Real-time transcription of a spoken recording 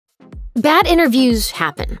Bad interviews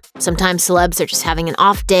happen. Sometimes celebs are just having an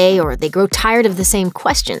off day, or they grow tired of the same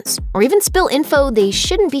questions, or even spill info they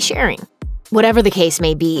shouldn't be sharing. Whatever the case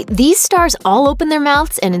may be, these stars all opened their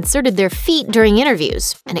mouths and inserted their feet during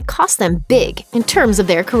interviews, and it cost them big in terms of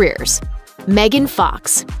their careers. Megan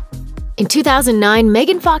Fox. In 2009,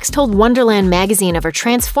 Megan Fox told Wonderland magazine of her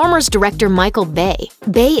Transformers director Michael Bay.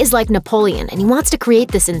 Bay is like Napoleon, and he wants to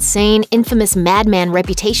create this insane, infamous madman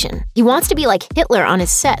reputation. He wants to be like Hitler on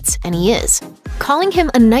his sets, and he is. Calling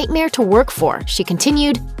him a nightmare to work for, she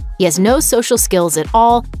continued, "He has no social skills at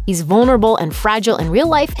all, he's vulnerable and fragile in real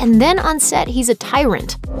life, and then on set he's a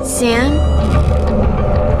tyrant." Sam?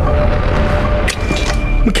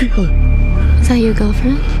 Michaela. Is that your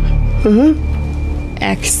girlfriend?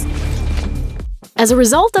 Ex. As a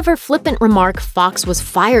result of her flippant remark, Fox was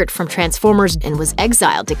fired from Transformers and was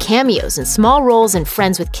exiled to cameos and small roles in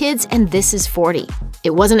Friends with Kids and This Is 40.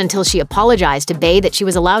 It wasn't until she apologized to Bay that she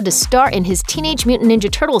was allowed to star in his Teenage Mutant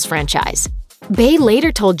Ninja Turtles franchise. Bay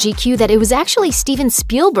later told GQ that it was actually Steven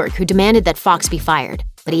Spielberg who demanded that Fox be fired,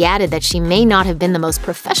 but he added that she may not have been the most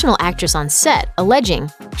professional actress on set,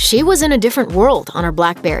 alleging, "She was in a different world on her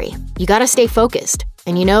BlackBerry. You gotta stay focused.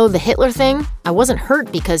 And you know, the Hitler thing? I wasn't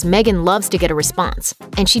hurt because Megan loves to get a response,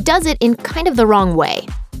 and she does it in kind of the wrong way."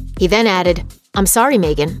 He then added, "I'm sorry,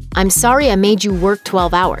 Megan. I'm sorry I made you work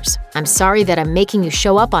 12 hours. I'm sorry that I'm making you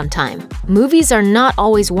show up on time. Movies are not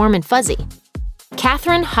always warm and fuzzy."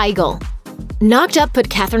 Katherine Heigl. Knocked Up put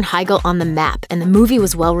Katherine Heigl on the map, and the movie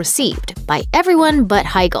was well received by everyone but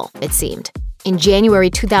Heigl, it seemed. In January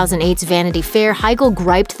 2008's Vanity Fair, Heigl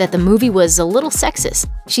griped that the movie was a little sexist.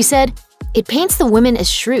 She said, "It paints the women as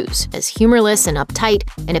shrews, as humorless and uptight,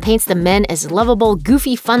 and it paints the men as lovable,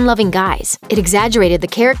 goofy, fun-loving guys. It exaggerated the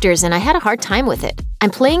characters and I had a hard time with it.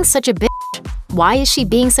 I'm playing such a bitch. Why is she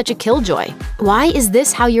being such a killjoy? Why is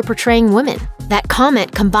this how you're portraying women?" That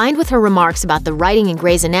comment, combined with her remarks about the writing in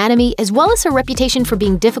Grey's Anatomy, as well as her reputation for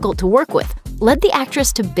being difficult to work with, led the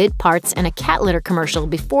actress to bid parts in a cat litter commercial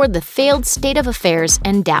before the failed State of Affairs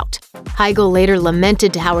and Doubt. Heigl later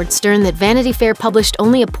lamented to Howard Stern that Vanity Fair published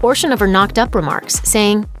only a portion of her Knocked Up remarks,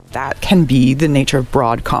 saying, "That can be the nature of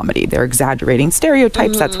broad comedy. They're exaggerating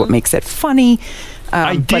stereotypes, that's what makes it funny,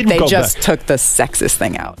 but they just took the sexist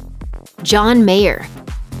thing out." John Mayer.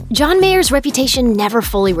 John Mayer's reputation never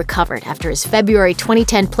fully recovered after his February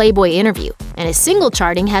 2010 Playboy interview, and his single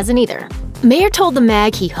charting hasn't either. Mayer told the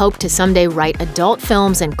mag he hoped to someday write adult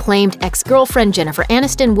films and claimed ex-girlfriend Jennifer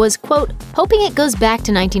Aniston was, quote, hoping it goes back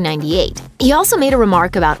to 1998. He also made a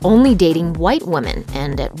remark about only dating white women,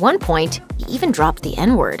 and at one point, he even dropped the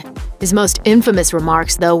N-word. His most infamous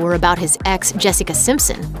remarks, though, were about his ex, Jessica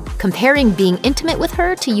Simpson, comparing being intimate with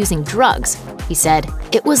her to using drugs. He said,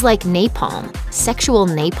 "It was like napalm, sexual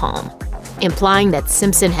napalm," implying that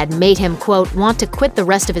Simpson had made him, quote, want to quit the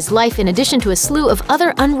rest of his life in addition to a slew of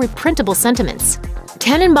other unreprintable sentiments.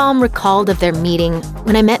 Tannenbaum recalled of their meeting,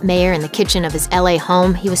 "When I met Mayer in the kitchen of his LA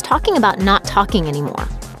home, he was talking about not talking anymore.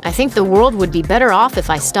 I think the world would be better off if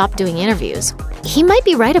I stopped doing interviews." He might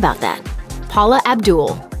be right about that. Paula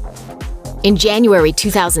Abdul. In January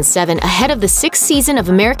 2007, ahead of the 6th season of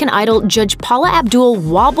American Idol, Judge Paula Abdul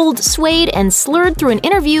wobbled, swayed, and slurred through an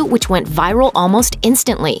interview which went viral almost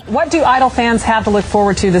instantly. What do Idol fans have to look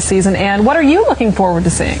forward to this season, and what are you looking forward to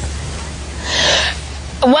seeing?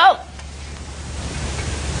 Well,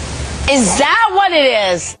 is that what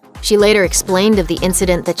it is? She later explained of the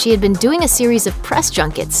incident that she had been doing a series of press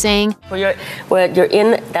junkets, saying, where you're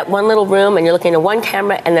in that one little room and you're looking at one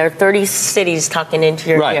camera and there are 30 cities talking into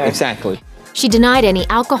your ear. Right, exactly. She denied any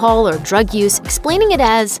alcohol or drug use, explaining it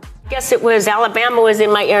as, I guess it was Alabama was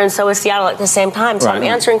in my ear and so was Seattle at the same time. So I'm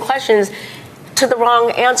answering questions to the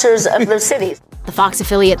wrong answers of the cities. The Fox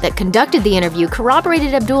affiliate that conducted the interview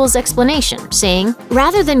corroborated Abdul's explanation, saying,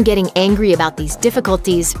 rather than getting angry about these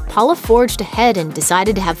difficulties, Paula forged ahead and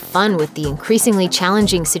decided to have fun with the increasingly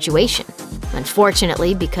challenging situation.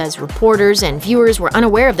 Unfortunately, because reporters and viewers were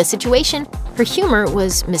unaware of the situation, her humor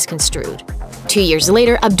was misconstrued. 2 years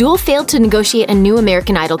later, Abdul failed to negotiate a new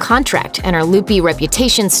American Idol contract, and her loopy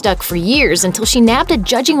reputation stuck for years until she nabbed a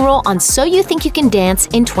judging role on So You Think You Can Dance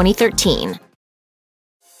in 2013.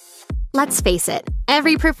 Let's face it,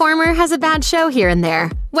 every performer has a bad show here and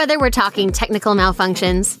there. Whether we're talking technical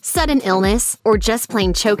malfunctions, sudden illness, or just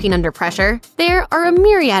plain choking under pressure, there are a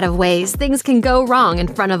myriad of ways things can go wrong in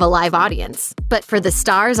front of a live audience. But for the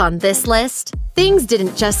stars on this list, things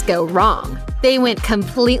didn't just go wrong. They went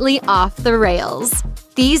completely off the rails.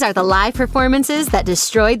 These are the live performances that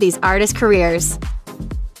destroyed these artists' careers.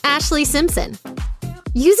 Ashlee Simpson.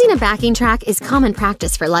 Using a backing track is common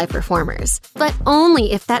practice for live performers, but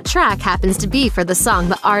only if that track happens to be for the song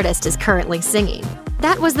the artist is currently singing.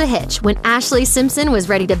 That was the hitch when Ashlee Simpson was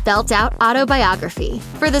ready to belt out Autobiography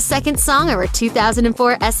for the second song of her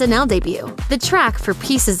 2004 SNL debut. The track for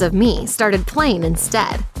Pieces of Me started playing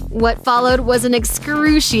instead. What followed was an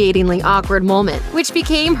excruciatingly awkward moment, which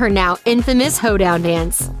became her now infamous hoedown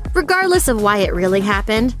dance. Regardless of why it really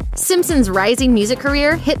happened, Simpson's rising music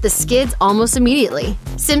career hit the skids almost immediately.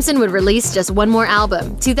 Simpson would release just one more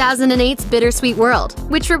album, 2008's Bittersweet World,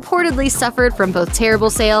 which reportedly suffered from both terrible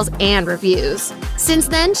sales and reviews. Since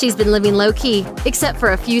then, she's been living low-key, except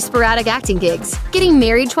for a few sporadic acting gigs, getting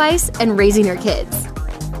married twice, and raising her kids.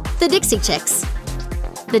 The Dixie Chicks.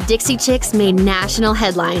 The Dixie Chicks made national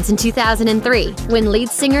headlines in 2003 when lead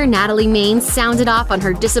singer Natalie Maines sounded off on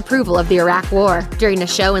her disapproval of the Iraq War during a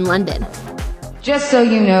show in London. Just so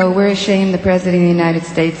you know, we're ashamed the President of the United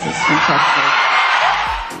States is from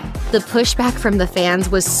Texas. The pushback from the fans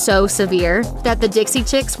was so severe that the Dixie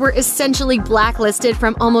Chicks were essentially blacklisted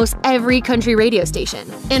from almost every country radio station.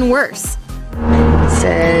 And worse.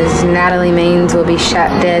 Says Natalie Maines will be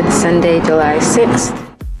shot dead Sunday, July 6th.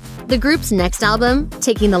 The group's next album,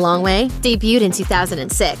 Taking the Long Way, debuted in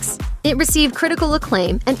 2006. It received critical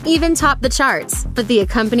acclaim and even topped the charts, but the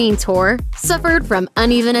accompanying tour suffered from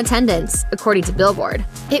uneven attendance, according to Billboard.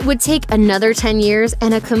 It would take another 10 years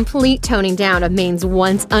and a complete toning down of Maine's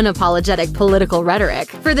once unapologetic political rhetoric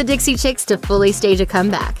for the Dixie Chicks to fully stage a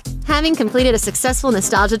comeback. Having completed a successful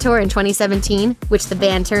nostalgia tour in 2017, which the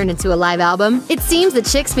band turned into a live album, it seems the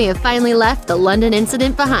Chicks may have finally left the London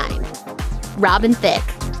incident behind. Robin Thicke.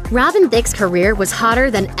 Robin Thicke's career was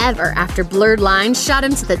hotter than ever after Blurred Lines shot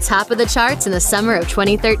him to the top of the charts in the summer of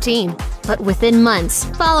 2013. But within months,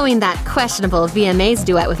 following that questionable VMAs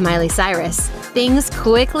duet with Miley Cyrus, things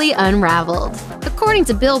quickly unraveled. According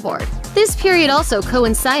to Billboard, this period also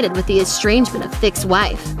coincided with the estrangement of Thicke's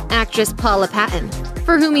wife, actress Paula Patton,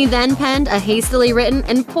 for whom he then penned a hastily written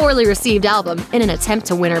and poorly received album in an attempt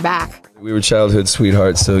to win her back. We were childhood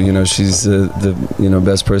sweethearts, so she's the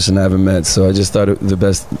best person I ever met. So I just thought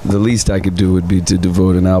the least I could do would be to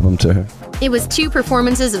devote an album to her. It was 2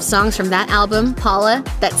 performances of songs from that album, Paula,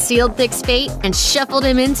 that sealed Thicke's fate and shuffled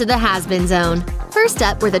him into the has-been zone. First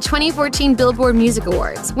up were the 2014 Billboard Music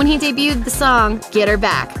Awards, when he debuted the song Get Her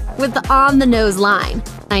Back with the on-the-nose line,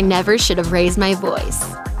 "I never should have raised my voice."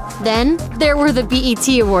 Then, there were the BET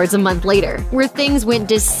Awards a month later, where things went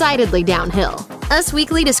decidedly downhill. Us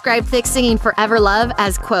Weekly described Thicke singing Forever Love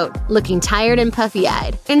as, quote, looking tired and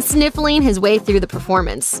puffy-eyed, and sniffling his way through the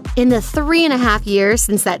performance. In the 3.5 years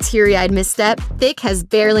since that teary-eyed misstep, Thicke has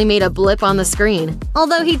barely made a blip on the screen,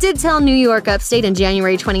 although he did tell New York Upstate in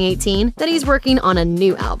January 2018 that he's working on a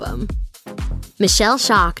new album. Michelle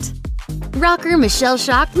Shocked. Rocker Michelle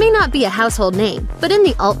Shocked may not be a household name, but in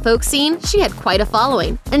the alt-folk scene, she had quite a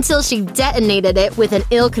following, until she detonated it with an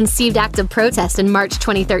ill-conceived act of protest in March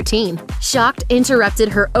 2013. Shocked interrupted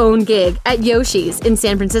her own gig at Yoshi's in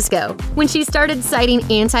San Francisco when she started citing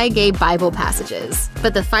anti-gay Bible passages.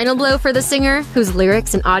 But the final blow for the singer, whose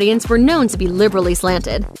lyrics and audience were known to be liberally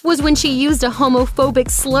slanted, was when she used a homophobic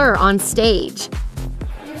slur on stage.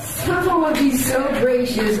 Someone would be so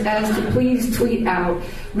gracious as to please tweet out,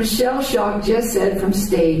 Michelle Shocked just said from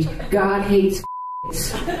stage, God hates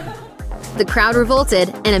The crowd revolted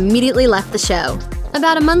and immediately left the show.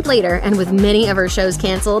 About a month later, and with many of her shows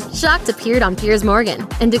canceled, Shocked appeared on Piers Morgan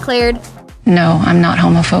and declared, "No, I'm not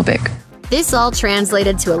homophobic." This all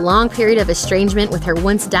translated to a long period of estrangement with her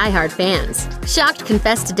once diehard fans. Shocked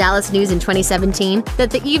confessed to Dallas News in 2017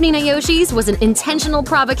 that the evening at Yoshi's was an intentional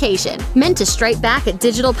provocation, meant to strike back at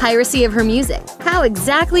digital piracy of her music. How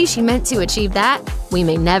exactly she meant to achieve that, we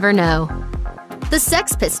may never know. The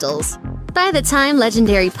Sex Pistols. By the time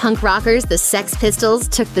legendary punk rockers the Sex Pistols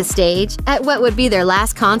took the stage at what would be their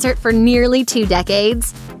last concert for nearly 2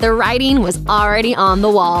 decades, the writing was already on the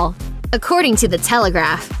wall. According to The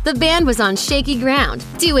Telegraph, the band was on shaky ground,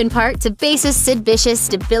 due in part to bassist Sid Vicious'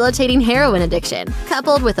 debilitating heroin addiction,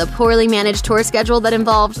 coupled with a poorly managed tour schedule that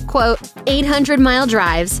involved, quote, 800-mile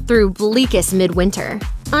drives through bleakest midwinter.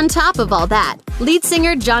 On top of all that, lead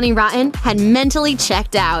singer Johnny Rotten had mentally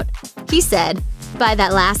checked out. He said, "By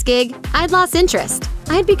that last gig, I'd lost interest.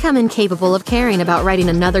 I'd become incapable of caring about writing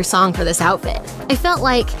another song for this outfit. I felt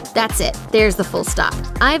like, that's it, there's the full stop.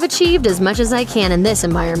 I've achieved as much as I can in this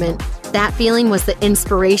environment." That feeling was the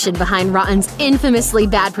inspiration behind Rotten's infamously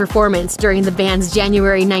bad performance during the band's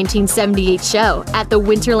January 1978 show at the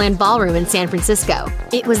Winterland Ballroom in San Francisco.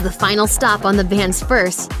 It was the final stop on the band's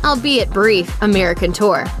first, albeit brief, American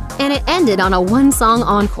tour, and it ended on a 1-song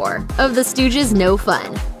encore of the Stooges' No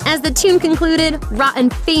Fun. As the tune concluded, Rotten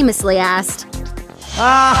famously asked,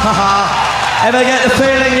 Ever get the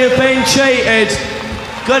feeling you've been cheated?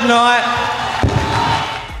 Good night.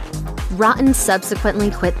 Rotten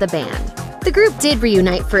subsequently quit the band. The group did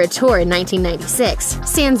reunite for a tour in 1996,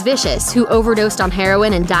 sans Vicious, who overdosed on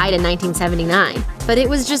heroin and died in 1979. But it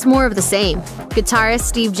was just more of the same. Guitarist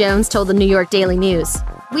Steve Jones told the New York Daily News,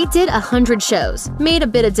 "We did 100 shows, made a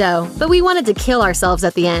bit of dough, but we wanted to kill ourselves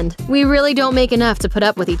at the end. We really don't make enough to put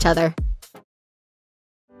up with each other."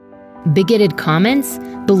 Bigoted comments?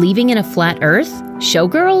 Believing in a flat earth?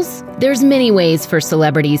 Showgirls? There's many ways for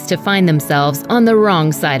celebrities to find themselves on the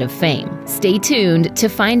wrong side of fame. Stay tuned to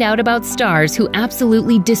find out about stars who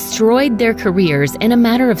absolutely destroyed their careers in a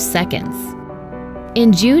matter of seconds.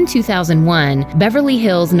 In June 2001, Beverly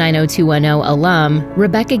Hills 90210 alum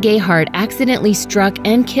Rebecca Gayheart accidentally struck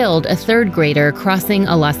and killed a third grader crossing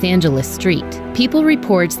a Los Angeles street. People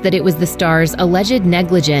reports that it was the star's alleged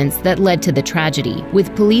negligence that led to the tragedy,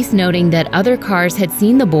 with police noting that other cars had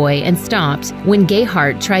seen the boy and stopped when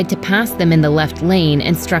Gayheart tried to pass them in the left lane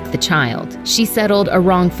and struck the child. She settled a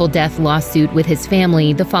wrongful death lawsuit with his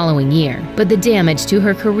family the following year, but the damage to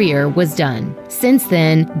her career was done. Since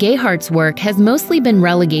then, Gayheart's work has mostly been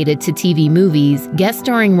relegated to TV movies, guest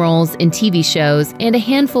starring roles in TV shows, and a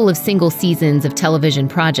handful of single seasons of television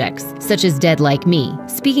projects, such as Dead Like Me.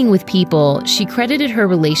 Speaking with People, she credited her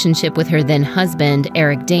relationship with her then-husband,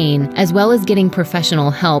 Eric Dane, as well as getting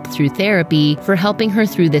professional help through therapy for helping her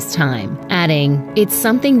through this time, adding, "It's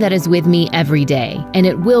something that is with me every day, and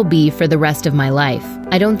it will be for the rest of my life.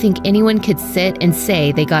 I don't think anyone could sit and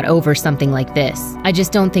say they got over something like this. I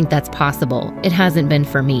just don't think that's possible. It hasn't been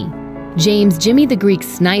for me." James "Jimmy the Greek"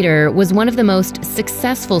 Snyder was one of the most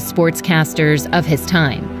successful sportscasters of his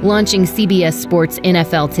time, launching CBS Sports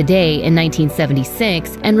NFL Today in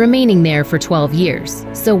 1976 and remaining there for 12 years.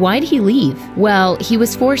 So why'd he leave? Well, he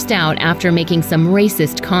was forced out after making some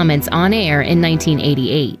racist comments on air in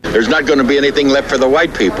 1988. There's not going to be anything left for the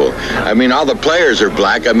white people. I mean, all the players are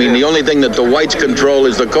black. I mean, the only thing that the whites control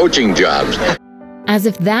is the coaching jobs. As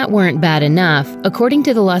if that weren't bad enough, according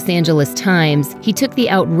to the Los Angeles Times, he took the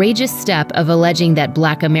outrageous step of alleging that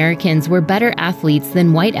Black Americans were better athletes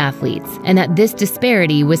than white athletes, and that this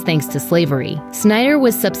disparity was thanks to slavery. Snyder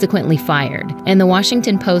was subsequently fired, and the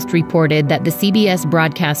Washington Post reported that the CBS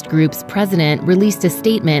Broadcast Group's president released a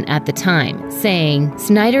statement at the time, saying,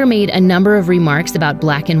 "Snyder made a number of remarks about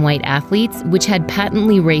black and white athletes which had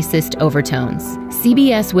patently racist overtones.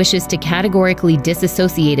 CBS wishes to categorically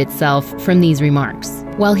disassociate itself from these remarks."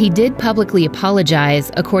 While he did publicly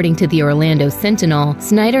apologize, according to the Orlando Sentinel,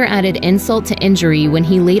 Snyder added insult to injury when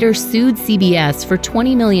he later sued CBS for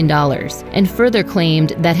 $20 million and further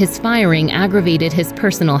claimed that his firing aggravated his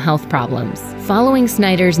personal health problems. Following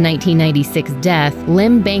Snyder's 1996 death,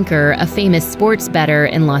 Lim Banker, a famous sports bettor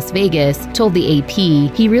in Las Vegas, told the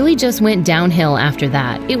AP, "He really just went downhill after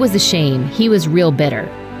that. It was a shame. He was real bitter."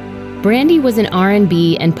 Brandy was an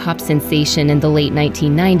R&B and pop sensation in the late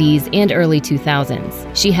 1990s and early 2000s.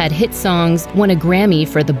 She had hit songs, won a Grammy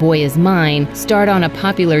for The Boy Is Mine, starred on a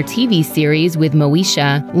popular TV series with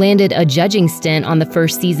Moesha, landed a judging stint on the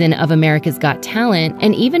first season of America's Got Talent,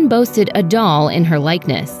 and even boasted a doll in her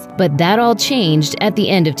likeness. But that all changed at the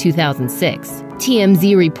end of 2006.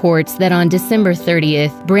 TMZ reports that on December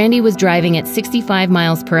 30th, Brandy was driving at 65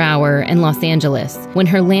 miles per hour in Los Angeles when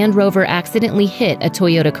her Land Rover accidentally hit a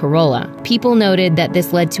Toyota Corolla. People noted that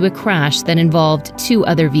this led to a crash that involved two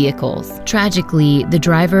other vehicles. Tragically, the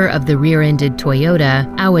driver of the rear-ended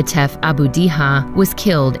Toyota, Awatef Abudiha, was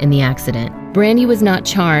killed in the accident. Brandy was not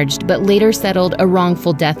charged, but later settled a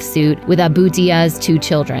wrongful death suit with Abudia's two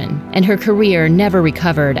children, and her career never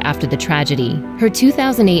recovered after the tragedy. Her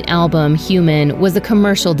 2008 album, Human, was a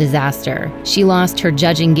commercial disaster. She lost her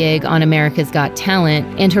judging gig on America's Got Talent,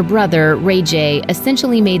 and her brother, Ray J,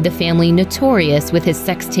 essentially made the family notorious with his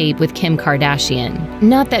sex tape with Kim Kardashian.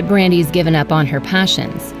 Not that Brandy's given up on her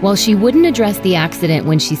passions. While she wouldn't address the accident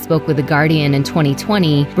when she spoke with The Guardian in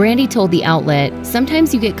 2020, Brandy told the outlet,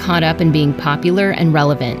 "Sometimes you get caught up in being popular and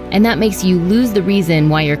relevant, and that makes you lose the reason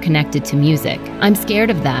why you're connected to music. I'm scared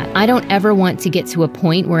of that. I don't ever want to get to a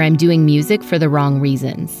point where I'm doing music for the wrong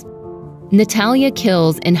reasons." Natalia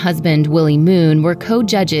Kills and husband Willie Moon were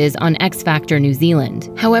co-judges on X Factor New Zealand.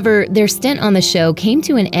 However, their stint on the show came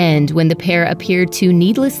to an end when the pair appeared to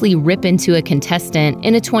needlessly rip into a contestant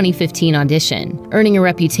in a 2015 audition, earning a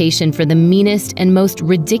reputation for the meanest and most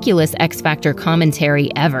ridiculous X Factor commentary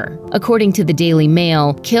ever. According to the Daily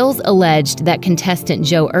Mail, Kills alleged that contestant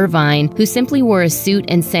Joe Irvine, who simply wore a suit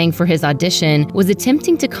and sang for his audition, was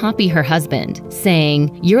attempting to copy her husband,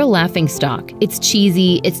 saying, "You're a laughingstock. It's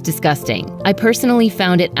cheesy, it's disgusting. I personally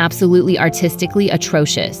found it absolutely artistically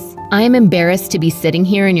atrocious. I am embarrassed to be sitting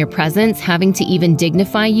here in your presence having to even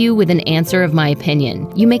dignify you with an answer of my opinion.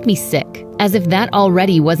 You make me sick." As if that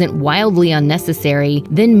already wasn't wildly unnecessary,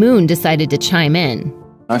 then Moon decided to chime in.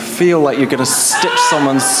 I feel like you're going to stitch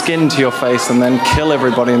someone's skin to your face and then kill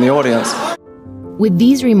everybody in the audience. With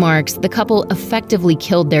these remarks, the couple effectively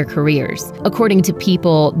killed their careers. According to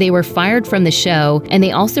People, they were fired from the show, and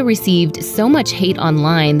they also received so much hate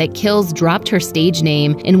online that Kills dropped her stage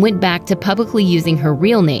name and went back to publicly using her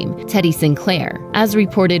real name, Teddy Sinclair. As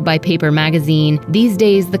reported by Paper Magazine, these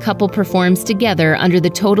days the couple performs together under the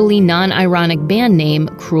totally non-ironic band name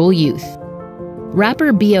Cruel Youth.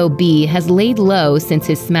 Rapper B.O.B. has laid low since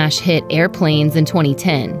his smash hit Airplanes in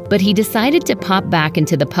 2010, but he decided to pop back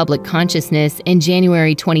into the public consciousness in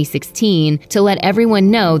January 2016 to let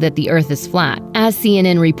everyone know that the Earth is flat. As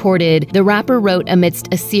CNN reported, the rapper wrote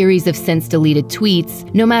amidst a series of since-deleted tweets,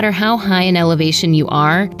 "No matter how high in elevation you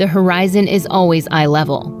are, the horizon is always eye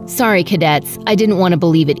level. Sorry, cadets, I didn't want to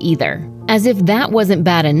believe it either." As if that wasn't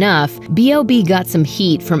bad enough, B.O.B. got some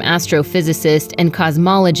heat from astrophysicist and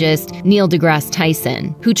cosmologist Neil deGrasse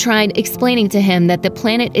Tyson, who tried explaining to him that the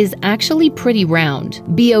planet is actually pretty round.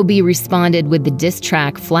 B.O.B. responded with the diss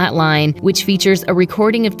track Flatline, which features a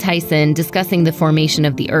recording of Tyson discussing the formation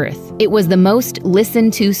of the Earth. It was the most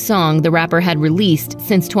listened to song the rapper had released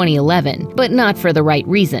since 2011, but not for the right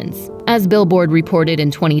reasons. As Billboard reported in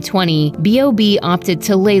 2020, B.O.B. opted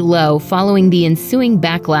to lay low following the ensuing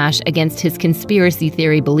backlash against his conspiracy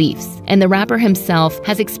theory beliefs, and the rapper himself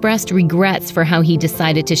has expressed regrets for how he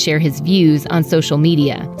decided to share his views on social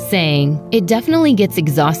media, saying, "It definitely gets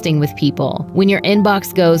exhausting with people. When your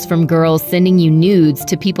inbox goes from girls sending you nudes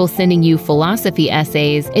to people sending you philosophy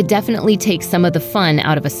essays, it definitely takes some of the fun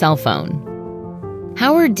out of a cell phone."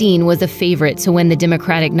 Howard Dean was a favorite to win the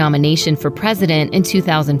Democratic nomination for president in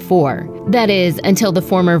 2004. That is, until the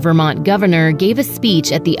former Vermont governor gave a speech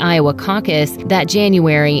at the Iowa caucus that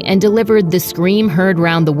January and delivered the scream heard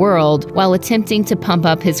round the world while attempting to pump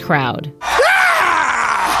up his crowd.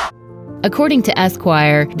 According to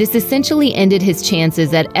Esquire, this essentially ended his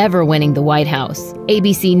chances at ever winning the White House.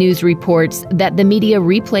 ABC News reports that the media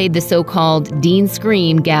replayed the so-called Dean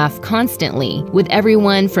Scream gaffe constantly, with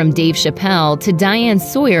everyone from Dave Chappelle to Diane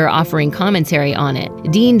Sawyer offering commentary on it.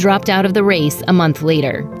 Dean dropped out of the race a month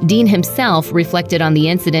later. Dean himself reflected on the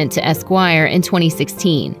incident to Esquire in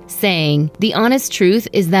 2016, saying, "The honest truth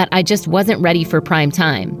is that I just wasn't ready for prime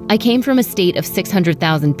time. I came from a state of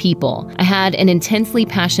 600,000 people. I had an intensely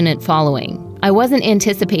passionate following. I wasn't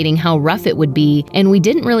anticipating how rough it would be, and we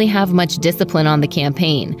didn't really have much discipline on the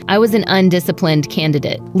campaign. I was an undisciplined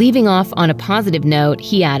candidate." Leaving off on a positive note,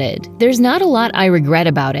 he added, "There's not a lot I regret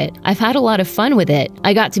about it. I've had a lot of fun with it.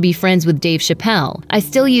 I got to be friends with Dave Chappelle. I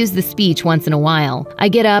still use the speech once in a while. I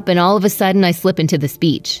get up and all of a sudden I slip into the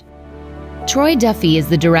speech." Troy Duffy is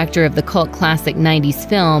the director of the cult classic 90s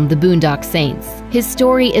film The Boondock Saints. His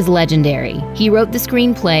story is legendary. He wrote the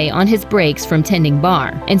screenplay on his breaks from tending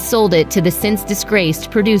bar and sold it to the since-disgraced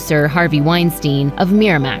producer Harvey Weinstein of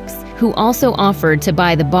Miramax, who also offered to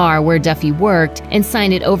buy the bar where Duffy worked and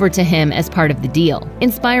sign it over to him as part of the deal.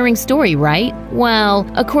 Inspiring story, right? Well,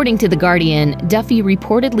 according to The Guardian, Duffy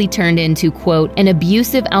reportedly turned into, quote, "an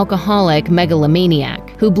abusive alcoholic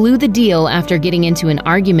megalomaniac who blew the deal after getting into an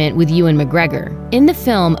argument with Ewan McGregor." In the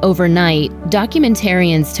film Overnight,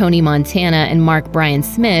 documentarians Tony Montana and Mark Bryan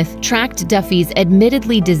Smith tracked Duffy's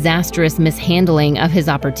admittedly disastrous mishandling of his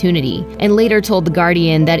opportunity, and later told The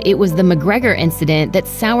Guardian that it was the McGregor incident that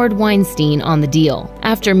soured Weinstein on the deal.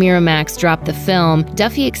 After Miramax dropped the film,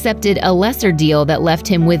 Duffy accepted a lesser deal that left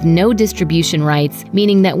him with no distribution rights,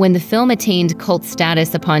 meaning that when the film attained cult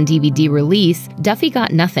status upon DVD release, Duffy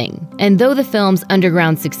got nothing. And though the film's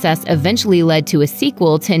underground success eventually led to a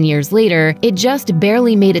sequel 10 years later, it just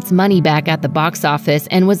barely made its money back at the box office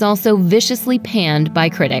and was also viciously panned by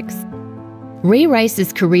critics. Ray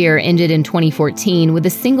Rice's career ended in 2014 with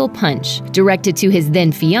a single punch, directed to his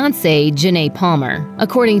then-fiancée, Janae Palmer.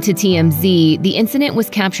 According to TMZ, the incident was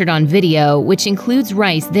captured on video, which includes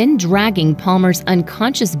Rice then dragging Palmer's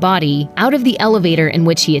unconscious body out of the elevator in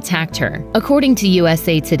which he attacked her. According to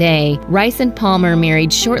USA Today, Rice and Palmer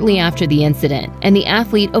married shortly after the incident, and the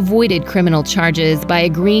athlete avoided criminal charges by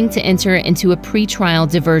agreeing to enter into a pre-trial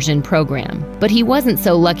diversion program. But he wasn't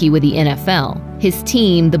so lucky with the NFL. His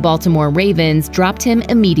team, the Baltimore Ravens, dropped him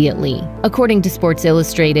immediately. According to Sports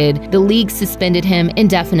Illustrated, the league suspended him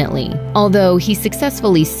indefinitely. Although he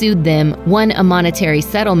successfully sued them, won a monetary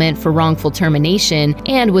settlement for wrongful termination,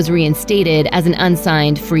 and was reinstated as an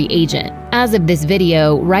unsigned free agent. As of this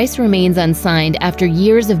video, Rice remains unsigned after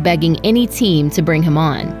years of begging any team to bring him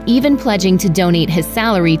on, even pledging to donate his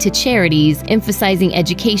salary to charities emphasizing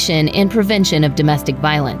education and prevention of domestic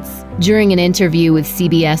violence. During an interview with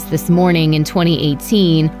CBS This Morning in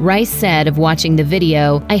 2018, Rice said of watching the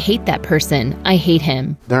video, "I hate that person. I hate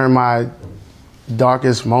him." During my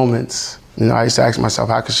darkest moments, I used to ask myself,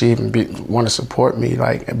 how could she even want to support me?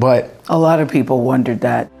 But a lot of people wondered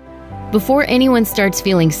that. Before anyone starts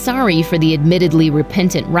feeling sorry for the admittedly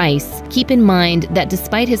repentant Rice, keep in mind that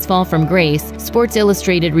despite his fall from grace, Sports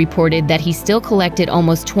Illustrated reported that he still collected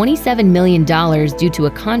almost $27 million due to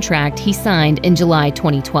a contract he signed in July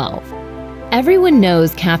 2012. Everyone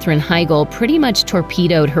knows Katherine Heigl pretty much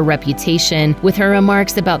torpedoed her reputation with her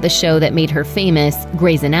remarks about the show that made her famous,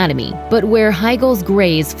 Grey's Anatomy. But where Heigl's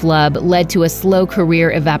Grey's flub led to a slow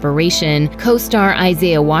career evaporation, co-star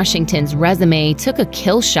Isaiah Washington's resume took a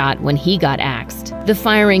kill shot when he got axed. The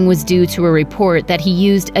firing was due to a report that he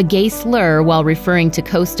used a gay slur while referring to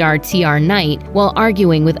co-star T.R. Knight while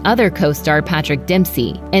arguing with other co-star Patrick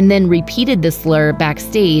Dempsey, and then repeated the slur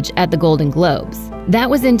backstage at the Golden Globes.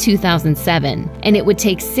 That was in 2007, and it would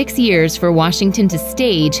take 6 years for Washington to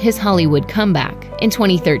stage his Hollywood comeback. In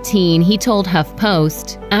 2013, he told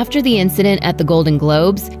HuffPost, "After the incident at the Golden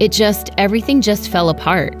Globes, everything just fell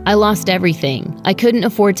apart. I lost everything. I couldn't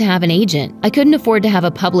afford to have an agent. I couldn't afford to have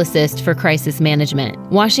a publicist for crisis management."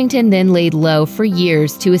 Washington then laid low for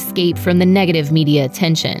years to escape from the negative media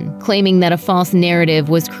attention, claiming that a false narrative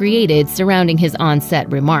was created surrounding his on-set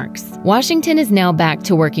remarks. Washington is now back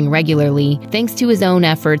to working regularly, thanks to his own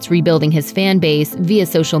efforts rebuilding his fan base via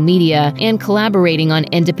social media and collaborating on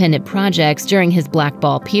independent projects during his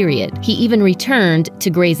blackball period. He even returned to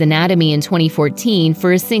Grey's Anatomy in 2014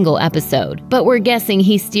 for a single episode, but we're guessing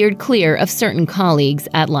he steered clear of certain colleagues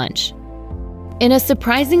at lunch. In a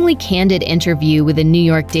surprisingly candid interview with the New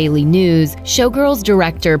York Daily News, Showgirls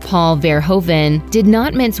director Paul Verhoeven did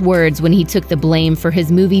not mince words when he took the blame for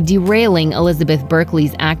his movie derailing Elizabeth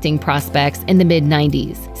Berkley's acting prospects in the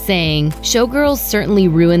mid-90s, saying, "Showgirls certainly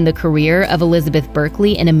ruined the career of Elizabeth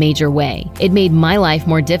Berkley in a major way. It made my life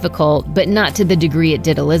more difficult, but not to the degree it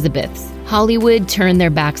did Elizabeth's. Hollywood turned their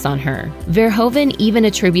backs on her." Verhoeven even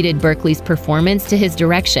attributed Berkley's performance to his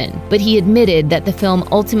direction, but he admitted that the film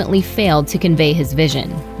ultimately failed to convey his vision.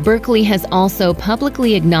 Berkley has also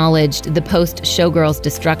publicly acknowledged the post-Showgirls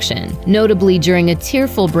destruction, notably during a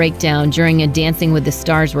tearful breakdown during a Dancing with the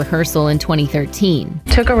Stars rehearsal in 2013.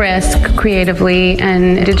 Took a risk creatively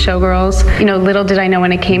and did Showgirls. Little did I know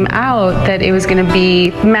when it came out that it was going to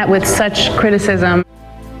be met with such criticism.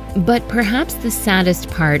 But perhaps the saddest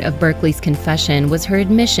part of Berkley's confession was her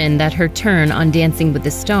admission that her turn on Dancing with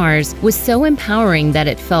the Stars was so empowering that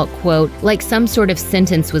it felt, quote, like some sort of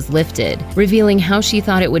sentence was lifted, revealing how she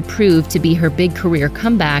thought it would prove to be her big career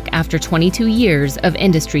comeback after 22 years of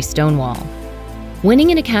industry stonewall.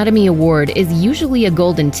 Winning an Academy Award is usually a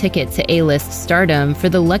golden ticket to A-list stardom for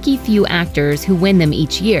the lucky few actors who win them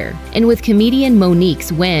each year. And with comedian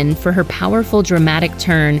Monique's win for her powerful dramatic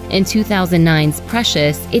turn in 2009's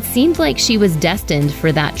Precious, it seemed like she was destined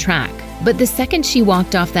for that track. But the second she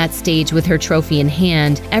walked off that stage with her trophy in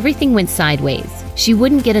hand, everything went sideways. She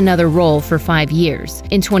wouldn't get another role for 5 years,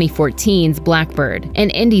 in 2014's Blackbird, an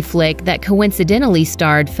indie flick that coincidentally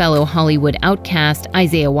starred fellow Hollywood outcast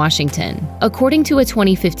Isaiah Washington. According to a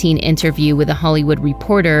 2015 interview with a Hollywood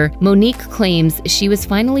Reporter, Monique claims she was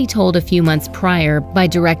finally told a few months prior by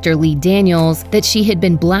director Lee Daniels that she had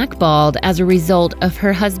been blackballed as a result of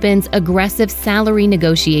her husband's aggressive salary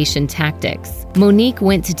negotiation tactics. Monique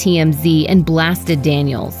went to TMZ and blasted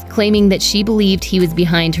Daniels, claiming that she believed he was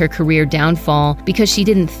behind her career downfall because she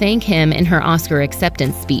didn't thank him in her Oscar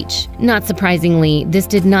acceptance speech. Not surprisingly, this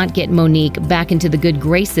did not get Monique back into the good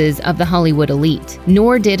graces of the Hollywood elite,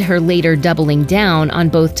 nor did her later doubling down on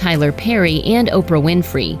both Tyler Perry and Oprah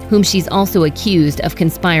Winfrey, whom she's also accused of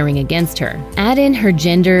conspiring against her. Add in her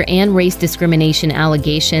gender and race discrimination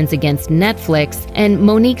allegations against Netflix, and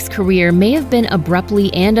Monique's career may have been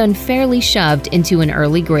abruptly and unfairly shoved into an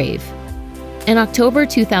early grave. In October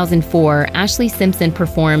 2004, Ashlee Simpson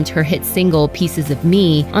performed her hit single Pieces of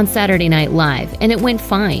Me on Saturday Night Live, and it went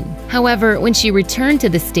fine. However, when she returned to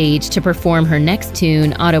the stage to perform her next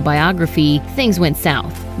tune, Autobiography, things went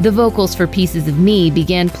south. The vocals for Pieces of Me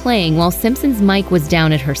began playing while Simpson's mic was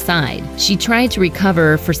down at her side. She tried to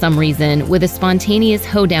recover for some reason with a spontaneous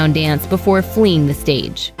hoedown dance before fleeing the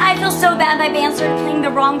stage. I feel so bad my band started playing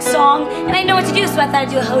the wrong song, and I know what to do, so I thought I'd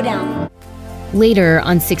do a hoedown. Later,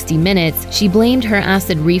 on 60 Minutes, she blamed her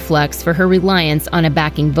acid reflux for her reliance on a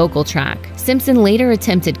backing vocal track, Simpson later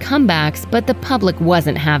attempted comebacks, but the public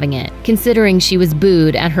wasn't having it, considering she was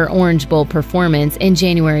booed at her Orange Bowl performance in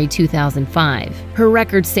January 2005. Her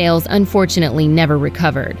record sales unfortunately never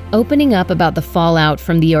recovered. Opening up about the fallout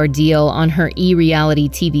from the ordeal on her e-reality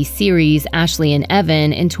TV series Ashley and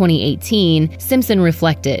Evan in 2018, Simpson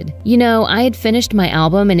reflected, "You know, I had finished my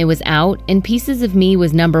album and it was out, and Pieces of Me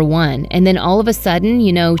was #1, and then all of a sudden,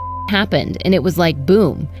 you know, happened, and it was like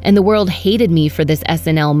boom, and the world hated me for this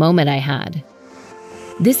SNL moment I had."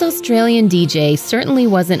 This Australian DJ certainly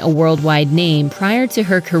wasn't a worldwide name prior to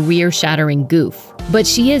her career-shattering goof, but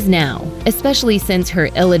she is now, especially since her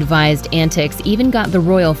ill-advised antics even got the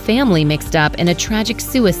royal family mixed up in a tragic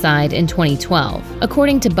suicide in 2012.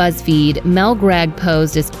 According to BuzzFeed, Mel Gregg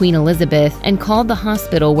posed as Queen Elizabeth and called the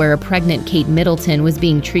hospital where a pregnant Kate Middleton was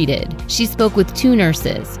being treated. She spoke with 2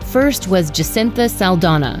 nurses. First was Jacinta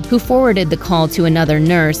Saldana, who forwarded the call to another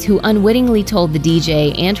nurse who unwittingly told the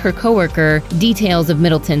DJ and her coworker details of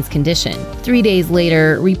Middleton's condition. 3 days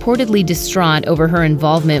later, reportedly distraught over her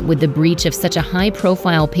involvement with the breach of such a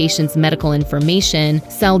high-profile patient's medical information,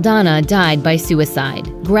 Saldana died by suicide.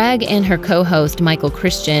 Gregg and her co-host Michael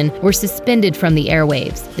Christian were suspended from the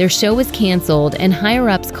airwaves. Their show was canceled, and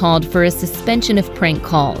higher-ups called for a suspension of prank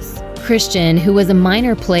calls. Christian, who was a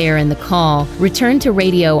minor player in the call, returned to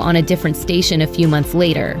radio on a different station a few months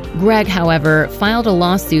later. Gregg, however, filed a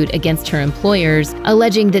lawsuit against her employers,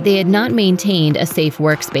 alleging that they had not maintained a safe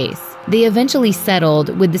workspace. They eventually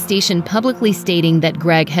settled, with the station publicly stating that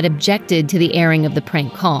Gregg had objected to the airing of the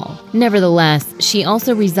prank call. Nevertheless, she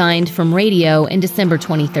also resigned from radio in December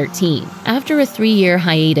 2013. After a 3-year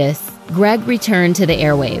hiatus, Gregg returned to the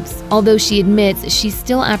airwaves, although she admits she's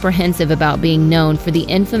still apprehensive about being known for the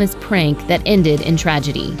infamous prank that ended in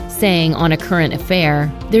tragedy, saying on A Current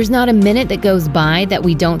Affair, "There's not a minute that goes by that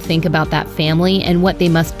we don't think about that family and what they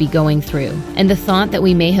must be going through, and the thought that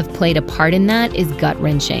we may have played a part in that is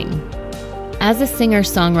gut-wrenching." As a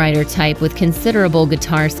singer-songwriter type with considerable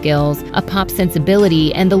guitar skills, a pop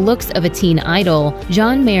sensibility, and the looks of a teen idol,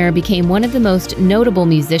 John Mayer became one of the most notable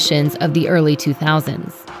musicians of the early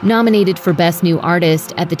 2000s. Nominated for Best New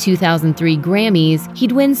Artist at the 2003 Grammys,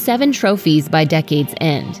 he'd win 7 trophies by decade's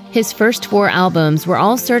end. His first 4 albums were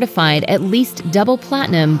all certified at least double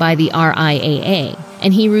platinum by the RIAA,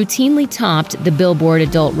 and he routinely topped the Billboard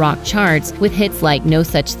adult rock charts with hits like No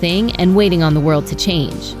Such Thing and Waiting on the World to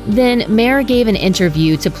Change. Then, Mayer gave an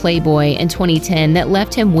interview to Playboy in 2010 that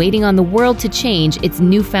left him waiting on the world to change its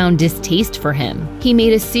newfound distaste for him. He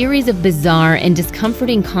made a series of bizarre and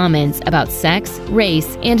discomforting comments about sex,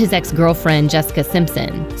 race, and his ex-girlfriend Jessica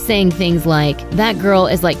Simpson, saying things like, "That girl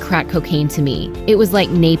is like crack cocaine to me. It was like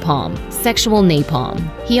napalm, sexual napalm."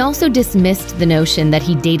 He also dismissed the notion that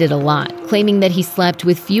he dated a lot, claiming that he slept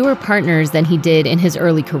with fewer partners than he did in his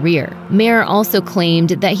early career. Mayer also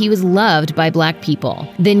claimed that he was loved by black people,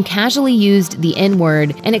 then casually used the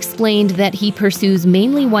N-word and explained that he pursues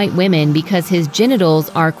mainly white women because his genitals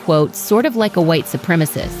are, quote, "sort of like a white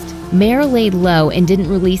supremacist." Mayer laid low and didn't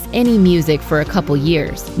release any music for a couple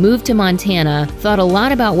years, moved to Montana, thought a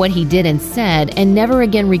lot about what he did and said, and never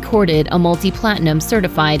again recorded a multi-platinum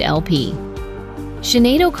certified LP.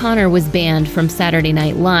 Sinead O'Connor was banned from Saturday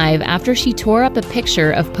Night Live after she tore up a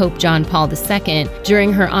picture of Pope John Paul II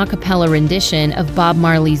during her a cappella rendition of Bob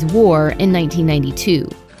Marley's War in 1992.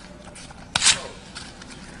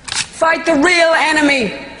 Fight the real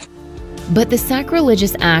enemy! But the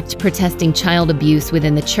sacrilegious act protesting child abuse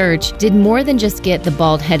within the church did more than just get the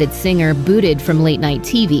bald-headed singer booted from late-night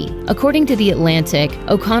TV. According to The Atlantic,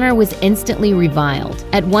 O'Connor was instantly reviled.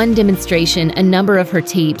 At one demonstration, a number of her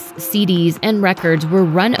tapes, CDs, and records were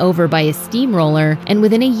run over by a steamroller, and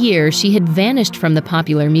within a year, she had vanished from the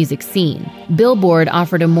popular music scene. Billboard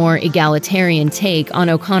offered a more egalitarian take on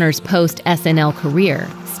O'Connor's post-SNL career,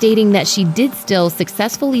 stating that she did still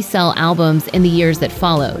successfully sell albums in the years that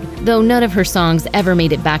followed, though none of her songs ever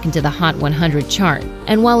made it back into the Hot 100 chart.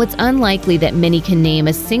 And while it's unlikely that many can name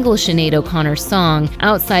a single Sinead O'Connor song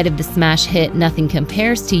outside of the smash hit Nothing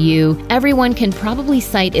Compares to You, everyone can probably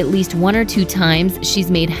cite at least 1 or 2 times she's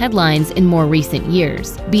made headlines in more recent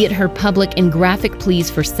years, be it her public and graphic pleas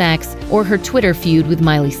for sex or her Twitter feud with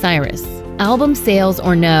Miley Cyrus. Album sales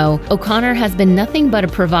or no, O'Connor has been nothing but a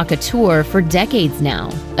provocateur for decades now,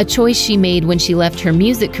 a choice she made when she left her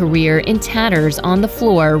music career in tatters on the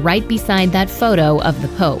floor right beside that photo of the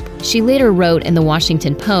Pope. She later wrote in the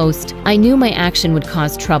Washington Post, "I knew my action would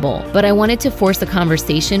cause trouble, but I wanted to force a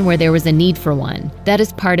conversation where there was a need for one. That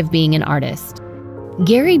is part of being an artist."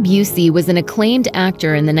 Gary Busey was an acclaimed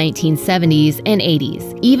actor in the 1970s and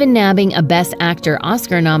 80s, even nabbing a Best Actor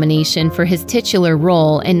Oscar nomination for his titular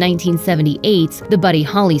role in 1978's The Buddy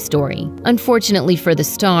Holly Story. Unfortunately for the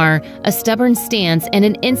star, a stubborn stance and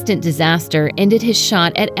an instant disaster ended his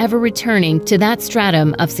shot at ever returning to that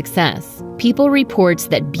stratum of success. People reports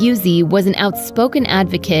that Busey was an outspoken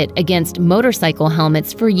advocate against motorcycle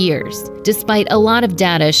helmets for years, despite a lot of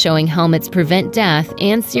data showing helmets prevent death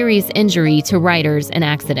and serious injury to riders in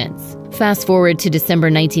accidents. Fast forward to December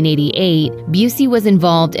 1988, Busey was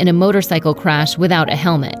involved in a motorcycle crash without a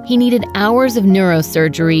helmet. He needed hours of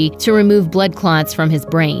neurosurgery to remove blood clots from his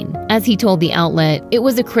brain. As he told the outlet, it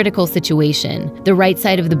was a critical situation. The right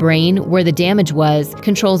side of the brain, where the damage was,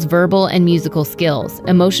 controls verbal and musical skills,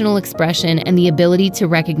 emotional expression, and the ability to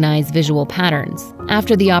recognize visual patterns.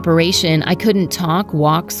 After the operation, I couldn't talk,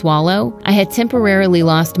 walk, swallow. I had temporarily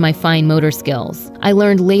lost my fine motor skills. I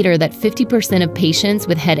learned later that 50% of patients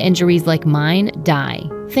with head injuries like mine die.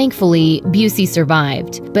 Thankfully, Busey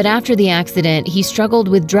survived, but after the accident, he struggled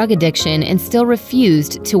with drug addiction and still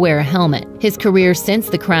refused to wear a helmet. His career since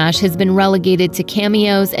the crash has been relegated to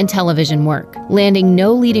cameos and television work, landing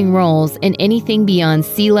no leading roles in anything beyond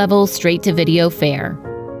C-level straight-to-video fare.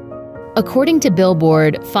 According to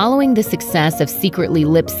Billboard, following the success of secretly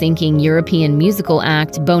lip-syncing European musical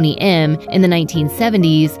act Boney M in the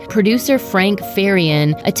 1970s, producer Frank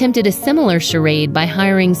Farian attempted a similar charade by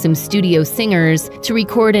hiring some studio singers to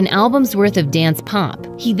record an album's worth of dance pop.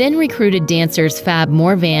 He then recruited dancers Fab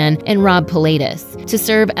Morvan and Rob Pilatus to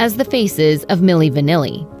serve as the faces of Milli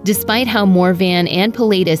Vanilli. Despite how Morvan and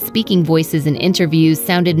Pilatus' speaking voices in interviews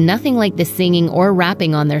sounded nothing like the singing or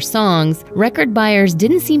rapping on their songs, record buyers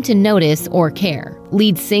didn't seem to notice or care.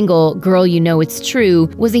 Lead single, Girl You Know It's True,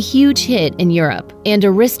 was a huge hit in Europe, and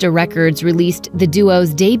Arista Records released the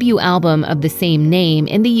duo's debut album of the same name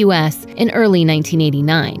in the US in early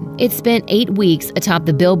 1989. It spent 8 weeks atop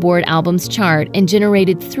the Billboard albums chart and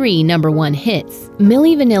generated 3 #1 hits.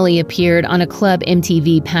 Milli Vanilli appeared on a Club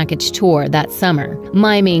MTV package tour that summer,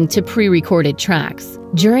 miming to pre-recorded tracks.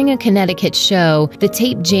 During a Connecticut show, the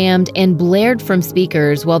tape jammed and blared from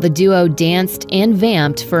speakers while the duo danced and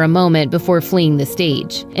vamped for a moment before fleeing the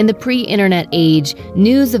stage. In the pre-internet age,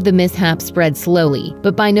 news of the mishap spread slowly,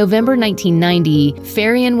 but by November 1990,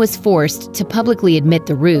 Farian was forced to publicly admit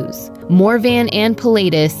the ruse. Morvan and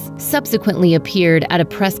Pilatus subsequently appeared at a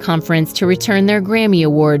press conference to return their Grammy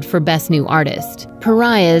Award for Best New Artist.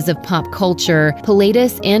 Pariahs of pop culture,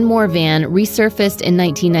 Pilatus and Morvan resurfaced in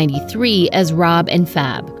 1993 as Rob and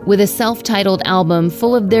Fab, with a self-titled album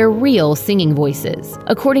full of their real singing voices.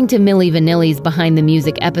 According to Milli Vanilli's Behind the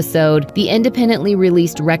Music episode, the independently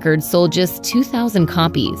released record sold just 2,000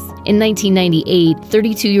 copies. In 1998,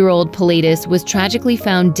 32-year-old Pilatus was tragically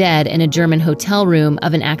found dead in a German hotel room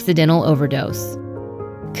of an accidental overdose.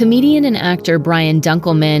 Comedian and actor Brian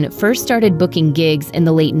Dunkelman first started booking gigs in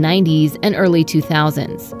the late 90s and early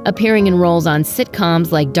 2000s, appearing in roles on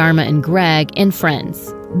sitcoms like Dharma and Greg and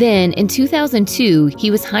Friends. Then, in 2002, he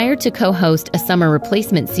was hired to co-host a summer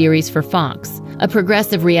replacement series for Fox, a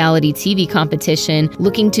progressive reality TV competition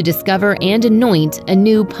looking to discover and anoint a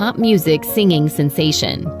new pop music singing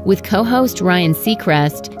sensation. With co-host Ryan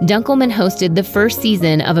Seacrest, Dunkelman hosted the first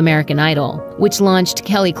season of American Idol, which launched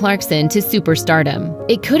Kelly Clarkson to superstardom.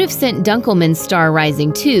 It could have sent Dunkelman's star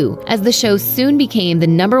rising too, as the show soon became the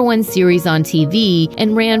 #1 series on TV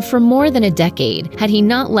and ran for more than a decade, had he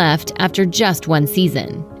not left after just 1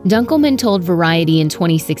 season. Dunkelman told Variety in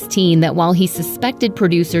 2016 that while he suspected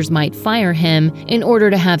producers might fire him in order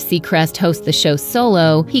to have Seacrest host the show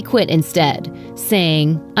solo, he quit instead,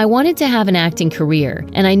 saying, "I wanted to have an acting career,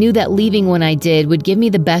 and I knew that leaving when I did would give me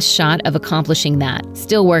the best shot of accomplishing that.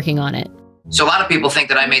 Still working on it." So a lot of people think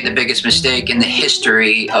that I made the biggest mistake in the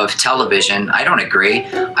history of television. I don't agree.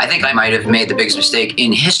 I think I might have made the biggest mistake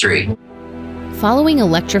in history. Following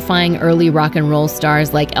electrifying early rock and roll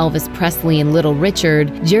stars like Elvis Presley and Little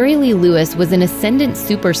Richard, Jerry Lee Lewis was an ascendant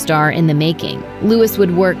superstar in the making. Lewis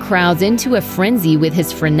would work crowds into a frenzy with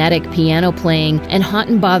his frenetic piano playing and hot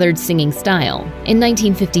and bothered singing style. In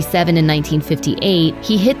 1957 and 1958,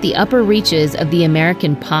 he hit the upper reaches of the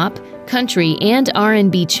American pop, country, and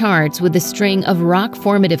R&B charts with a string of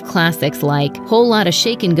rock-formative classics like Whole Lotta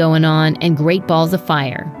Shakin' Goin' On and Great Balls of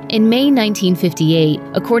Fire. In May 1958,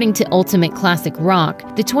 according to Ultimate Classic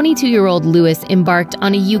Rock, the 22-year-old Lewis embarked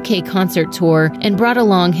on a UK concert tour and brought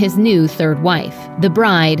along his new third wife. The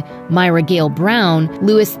bride, Myra Gale Brown,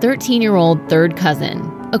 Lewis' 13-year-old third cousin.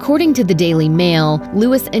 According to the Daily Mail,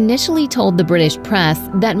 Lewis initially told the British press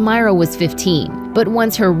that Myra was 15, but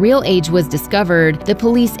once her real age was discovered, the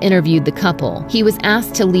police interviewed the couple. He was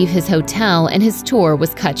asked to leave his hotel and his tour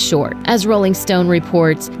was cut short. As Rolling Stone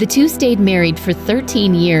reports, the two stayed married for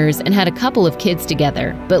 13 years and had a couple of kids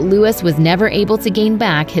together, but Lewis was never able to gain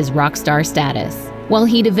back his rock star status. While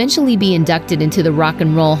he'd eventually be inducted into the Rock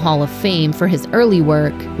and Roll Hall of Fame for his early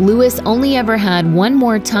work, Lewis only ever had one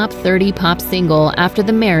more top 30 pop single after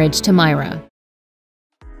the marriage to Myra.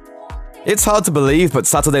 It's hard to believe, but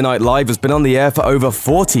Saturday Night Live has been on the air for over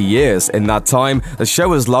 40 years. In that time, the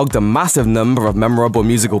show has logged a massive number of memorable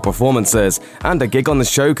musical performances, and a gig on the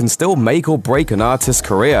show can still make or break an artist's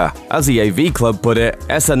career. As the AV Club put it,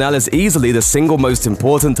 SNL is easily the single most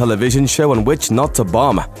important television show on which not to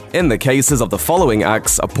bomb. In the cases of the following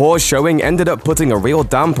acts, a poor showing ended up putting a real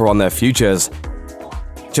damper on their futures.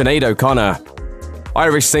 Sinead O'Connor.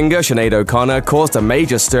 Irish singer Sinead O'Connor caused a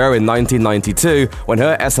major stir in 1992 when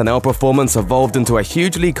her SNL performance evolved into a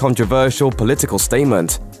hugely controversial political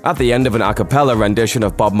statement. At the end of an a cappella rendition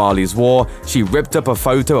of Bob Marley's War, she ripped up a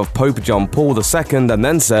photo of Pope John Paul II and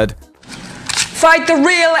then said, "Fight the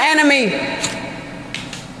real enemy."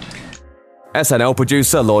 SNL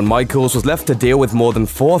producer Lorne Michaels was left to deal with more than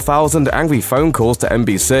 4,000 angry phone calls to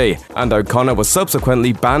NBC, and O'Connor was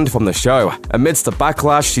subsequently banned from the show. Amidst the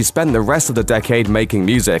backlash, she spent the rest of the decade making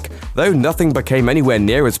music, though nothing became anywhere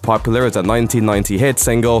near as popular as a 1990 hit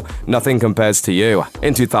single, Nothing Compares to You.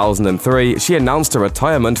 In 2003, she announced her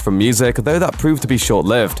retirement from music, though that proved to be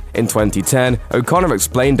short-lived. In 2010, O'Connor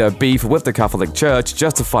explained her beef with the Catholic Church,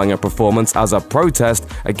 justifying her performance as a protest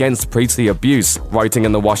against priestly abuse. Writing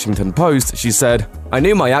in the Washington Post, she said, "I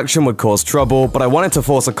knew my action would cause trouble, but I wanted to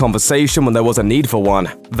force a conversation when there was a need for one.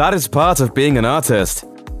 That is part of being an artist."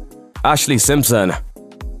 Ashlee Simpson.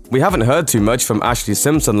 We haven't heard too much from Ashlee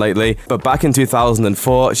Simpson lately, but back in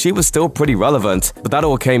 2004, she was still pretty relevant, but that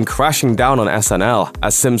all came crashing down on SNL.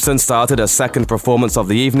 As Simpson started her second performance of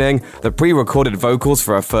the evening, the pre-recorded vocals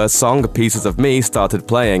for her first song, Pieces of Me, started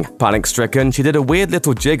playing. Panic-stricken, she did a weird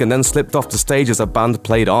little jig and then slipped off the stage as a band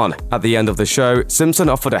played on. At the end of the show, Simpson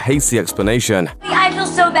offered a hasty explanation. I feel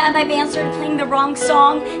so bad my band started playing the wrong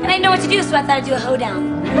song, and I know what to do, so I thought I'd do a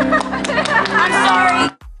hoedown. I'm sorry.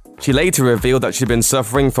 She later revealed that she'd been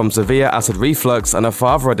suffering from severe acid reflux and her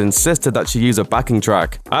father had insisted that she use a backing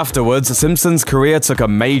track. Afterwards, Simpson's career took a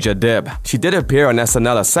major dip. She did appear on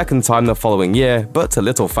SNL a second time the following year, but to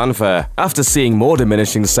little fanfare. After seeing more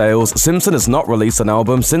diminishing sales, Simpson has not released an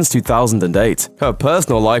album since 2008. Her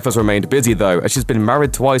personal life has remained busy though, as she's been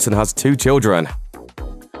married twice and has 2 children.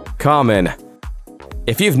 Carmen.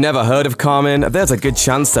 If you've never heard of Carmen, there's a good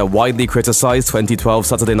chance their widely criticized 2012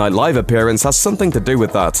 Saturday Night Live appearance has something to do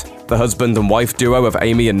with that. The husband and wife duo of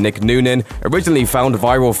Amy and Nick Noonan originally found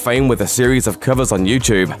viral fame with a series of covers on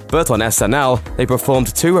YouTube, but on SNL, they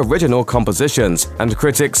performed 2 original compositions, and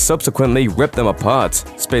critics subsequently ripped them apart.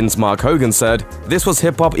 Spin's Mark Hogan said, "This was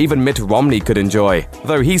hip-hop even Mitt Romney could enjoy,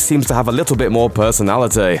 though he seems to have a little bit more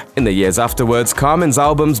personality." In the years afterwards, Carmen's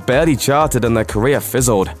albums barely charted and their career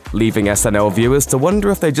fizzled, leaving SNL viewers to wonder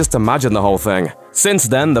if they just imagined the whole thing. Since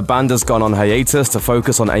then, the band has gone on hiatus to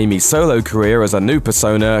focus on Amy's solo career as a new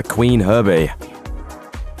persona, Queen Herbie.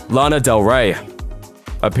 Lana Del Rey.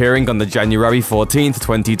 Appearing on the January 14,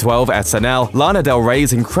 2012 SNL, Lana Del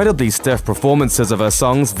Rey's incredibly stiff performances of her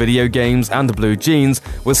songs, video games, and Blue Jeans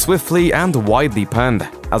were swiftly and widely panned.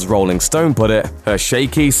 As Rolling Stone put it, her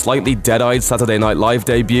shaky, slightly dead-eyed Saturday Night Live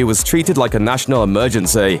debut was treated like a national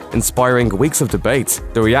emergency, inspiring weeks of debate.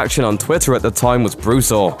 The reaction on Twitter at the time was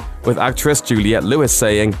brutal, with actress Juliette Lewis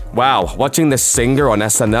saying, "Wow, watching this singer on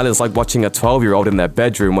SNL is like watching a 12-year-old in their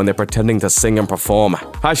bedroom when they're pretending to sing and perform."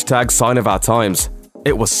 Hashtag sign of our times.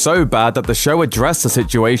 It was so bad that the show addressed the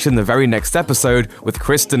situation the very next episode with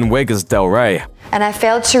Kristen Wiig as Del Rey. And I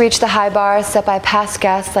failed to reach the high bar set by past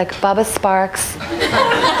guests like Bubba Sparks,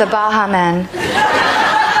 the Baha Men,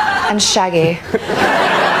 and Shaggy.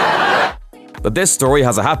 But this story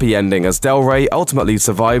has a happy ending as Del Rey ultimately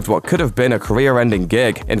survived what could have been a career-ending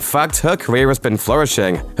gig. In fact, her career has been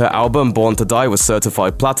flourishing. Her album Born to Die was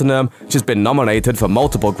certified platinum, she's been nominated for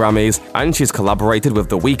multiple Grammys, and she's collaborated with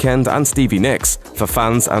The Weeknd and Stevie Nicks. For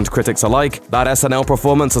fans and critics alike, that SNL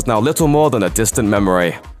performance is now little more than a distant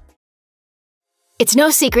memory. It's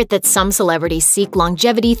no secret that some celebrities seek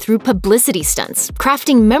longevity through publicity stunts,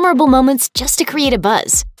 crafting memorable moments just to create a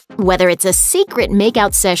buzz. Whether it's a secret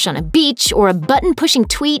makeout sesh on a beach or a button-pushing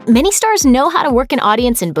tweet, many stars know how to work an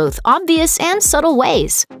audience in both obvious and subtle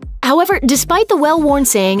ways. However, despite the well-worn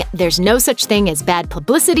saying, "There's no such thing as bad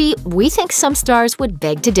publicity," we think some stars would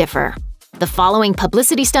beg to differ. The following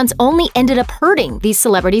publicity stunts only ended up hurting these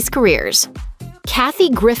celebrities' careers. Kathy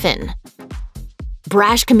Griffin.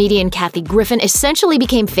 Brash comedian Kathy Griffin essentially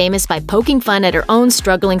became famous by poking fun at her own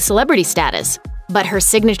struggling celebrity status. But her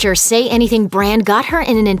signature Say Anything brand got her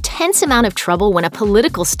in an intense amount of trouble when a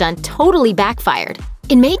political stunt totally backfired.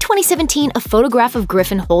 In May 2017, a photograph of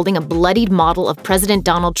Griffin holding a bloodied model of President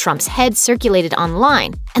Donald Trump's head circulated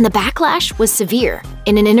online, and the backlash was severe.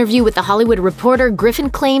 In an interview with The Hollywood Reporter, Griffin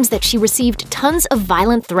claims that she received tons of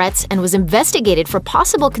violent threats and was investigated for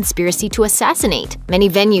possible conspiracy to assassinate. Many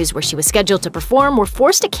venues where she was scheduled to perform were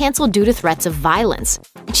forced to cancel due to threats of violence.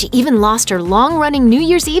 And she even lost her long-running New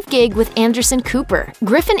Year's Eve gig with Anderson Cooper.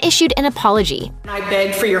 Griffin issued an apology. I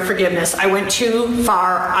beg for your forgiveness. I went too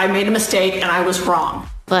far, I made a mistake, and I was wrong.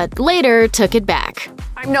 But later took it back.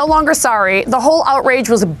 I'm no longer sorry. The whole outrage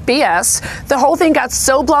was BS. The whole thing got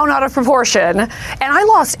so blown out of proportion, and I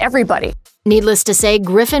lost everybody. Needless to say,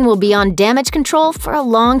 Griffin will be on damage control for a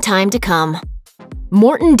long time to come.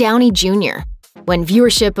 Morton Downey Jr. When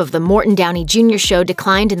viewership of the Morton Downey Jr. show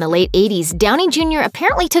declined in the late 80s, Downey Jr.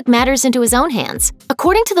 apparently took matters into his own hands.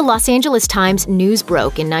 According to the Los Angeles Times, news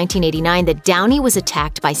broke in 1989 that Downey was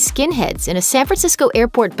attacked by skinheads in a San Francisco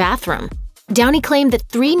airport bathroom. Downey claimed that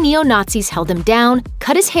 3 neo-Nazis held him down,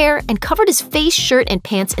 cut his hair, and covered his face, shirt, and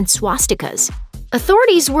pants in swastikas.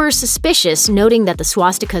 Authorities were suspicious, noting that the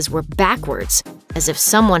swastikas were backwards, as if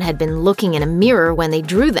someone had been looking in a mirror when they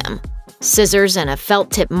drew them. Scissors and a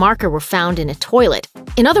felt-tip marker were found in a toilet.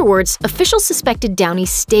 In other words, officials suspected Downey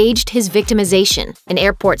staged his victimization. An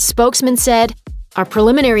airport spokesman said, "Our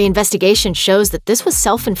preliminary investigation shows that this was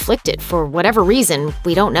self-inflicted for whatever reason,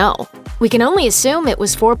 we don't know. We can only assume it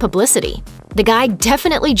was for publicity." The guy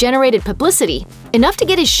definitely generated publicity, enough to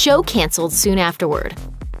get his show canceled soon afterward.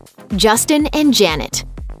 Justin and Janet.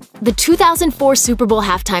 The 2004 Super Bowl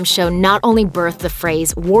halftime show not only birthed the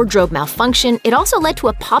phrase wardrobe malfunction, it also led to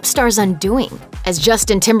a pop star's undoing. As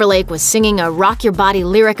Justin Timberlake was singing a rock your body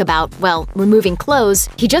lyric about, well, removing clothes,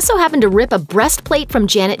 he just so happened to rip a breastplate from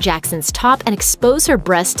Janet Jackson's top and expose her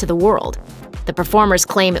breast to the world. The performers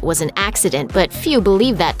claim it was an accident, but few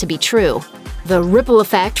believe that to be true. The ripple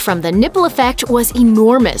effect from the nipple effect was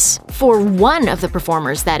enormous, for one of the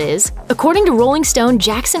performers, that is. According to Rolling Stone,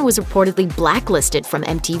 Jackson was reportedly blacklisted from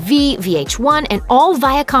MTV, VH1, and all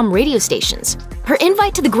Viacom radio stations. Her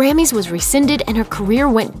invite to the Grammys was rescinded and her career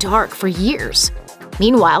went dark for years.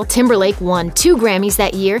 Meanwhile, Timberlake won 2 Grammys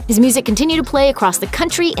that year, his music continued to play across the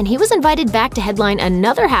country, and he was invited back to headline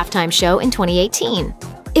another halftime show in 2018.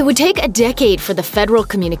 It would take a decade for the Federal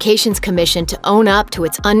Communications Commission to own up to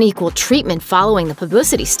its unequal treatment following the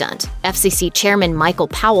publicity stunt. FCC Chairman Michael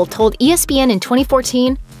Powell told ESPN in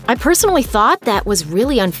 2014, "I personally thought that was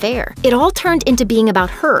really unfair. It all turned into being about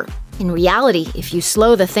her. In reality, if you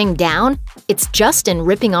slow the thing down, it's Justin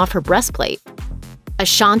ripping off her breastplate."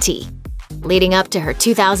 Ashanti. Leading up to her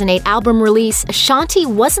 2008 album release, Ashanti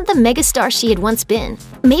wasn't the megastar she had once been.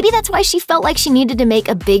 Maybe that's why she felt like she needed to make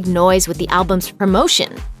a big noise with the album's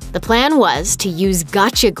promotion. The plan was to use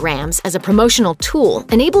gotchagrams as a promotional tool,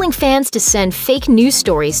 enabling fans to send fake news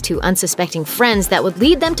stories to unsuspecting friends that would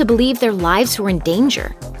lead them to believe their lives were in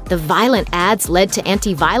danger. The violent ads led to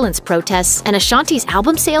anti-violence protests, and Ashanti's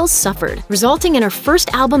album sales suffered, resulting in her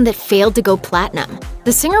first album that failed to go platinum.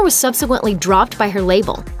 The singer was subsequently dropped by her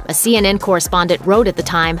label. A CNN correspondent wrote at the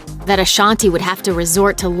time that Ashanti would have to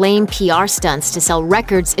resort to lame PR stunts to sell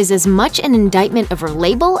records is as much an indictment of her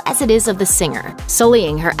label as it is of the singer.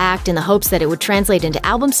 Sullying her act in the hopes that it would translate into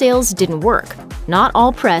album sales didn't work. Not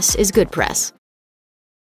all press is good press.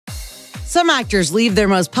 Some actors leave their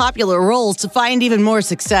most popular roles to find even more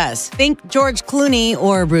success. Think George Clooney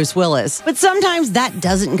or Bruce Willis. But sometimes that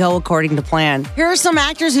doesn't go according to plan. Here are some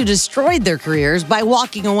actors who destroyed their careers by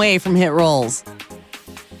walking away from hit roles.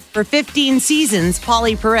 For 15 seasons,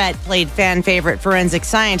 Polly Perrette played fan favorite forensic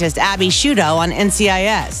scientist Abby Shudo on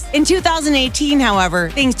NCIS. In 2018, however,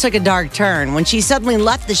 things took a dark turn when she suddenly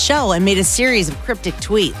left the show and made a series of cryptic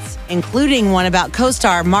tweets, including one about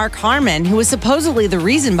co-star Mark Harmon, who was supposedly the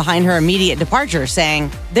reason behind her immediate departure,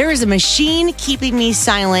 saying, "There is a machine keeping me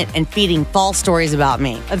silent and feeding false stories about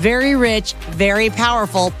me. A very rich, very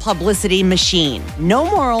powerful publicity machine. No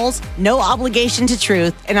morals, no obligation to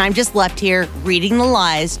truth, and I'm just left here reading the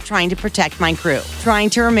lies, trying to protect my crew, trying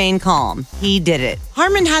to remain calm." He did it.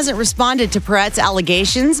 Harmon hasn't responded to Perrette's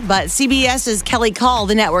allegations, but CBS's Kelly Call,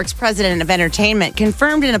 the network's president of entertainment,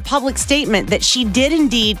 confirmed in a public statement that she did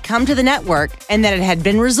indeed come to the network and that it had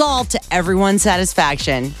been resolved to everyone's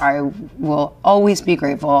satisfaction. I will always be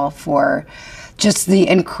grateful for just the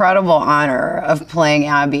incredible honor of playing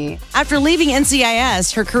Abby. After leaving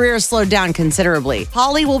NCIS, her career slowed down considerably.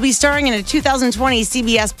 Polly will be starring in a 2020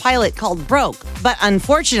 CBS pilot called Broke, but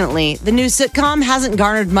unfortunately, the new sitcom hasn't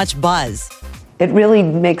garnered much buzz. it really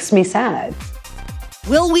makes me sad.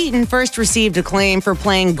 Will Wheaton first received acclaim for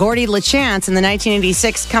playing Gordy LaChance in the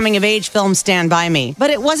 1986 coming-of-age film Stand By Me. But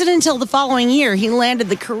it wasn't until the following year he landed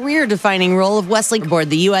the career-defining role of Wesley aboard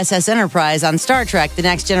the USS Enterprise on Star Trek The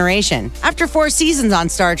Next Generation. After 4 seasons on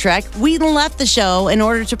Star Trek, Wheaton left the show in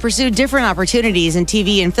order to pursue different opportunities in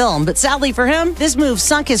TV and film, but sadly for him, this move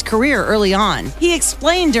sunk his career early on. He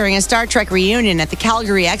explained during a Star Trek reunion at the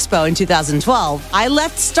Calgary Expo in 2012, "I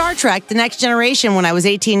left Star Trek The Next Generation when I was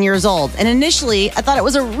 18 years old, and initially I thought it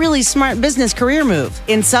was a really smart business career move.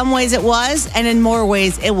 In some ways it was, and in more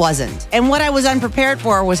ways it wasn't. And what I was unprepared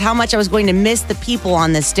for was how much I was going to miss the people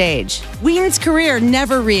on this stage." Wheaton's career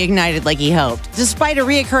never reignited like he hoped, despite a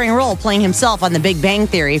reoccurring role playing himself on The Big Bang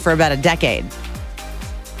Theory for about a decade.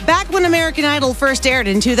 Back when American Idol first aired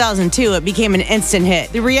in 2002, it became an instant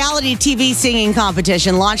hit. The reality TV singing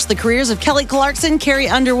competition launched the careers of Kelly Clarkson, Carrie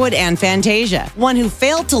Underwood, and Fantasia. One who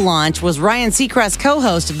failed to launch was Ryan Seacrest's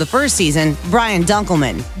co-host of the first season, Brian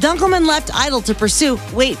Dunkelman. Dunkelman left Idol to pursue,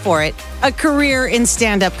 wait for it, a career in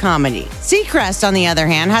stand-up comedy. Seacrest, on the other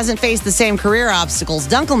hand, hasn't faced the same career obstacles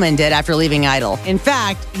Dunkelman did after leaving Idol. In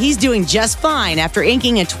fact, he's doing just fine after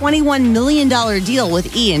inking a $21 million deal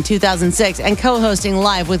with E! in 2006 and co-hosting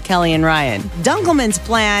Live with Kelly and Ryan. Dunkelman's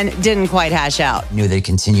plan didn't quite hash out. I knew they'd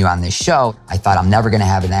continue on this show. I thought I'm never going to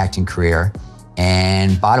have an acting career.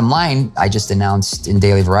 And bottom line, I just announced in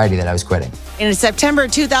Daily Variety that I was quitting. In a September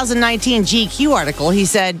 2019 GQ article, he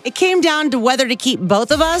said, "It came down to whether to keep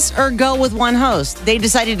both of us or go with one host. They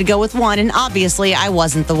decided to go with one, and obviously I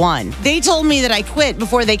wasn't the one. They told me that I quit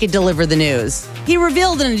before they could deliver the news." He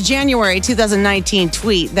revealed in a January 2019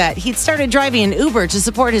 tweet that he'd started driving an Uber to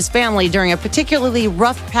support his family during a particularly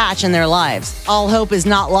rough patch in their lives. All hope is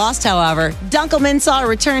not lost, however. Dunkelman saw a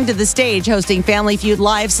return to the stage hosting Family Feud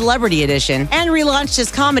Live Celebrity Edition and relaunched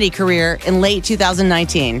his comedy career in late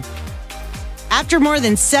 2019. After more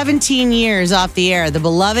than 17 years off the air, the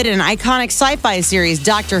beloved and iconic sci-fi series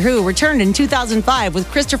Doctor Who returned in 2005 with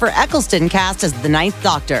Christopher Eccleston cast as the Ninth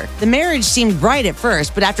Doctor. The marriage seemed bright at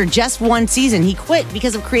first, but after just 1 season, he quit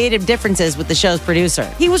because of creative differences with the show's producer.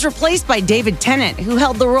 He was replaced by David Tennant, who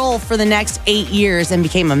held the role for the next 8 years and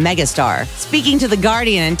became a megastar. Speaking to The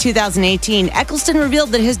Guardian in 2018, Eccleston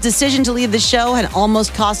revealed that his decision to leave the show had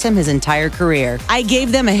almost cost him his entire career. "I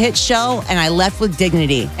gave them a hit show, and I left with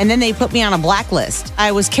dignity. And then they put me on a blacklist.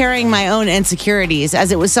 I was carrying my own insecurities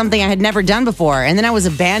as it was something I had never done before, and then I was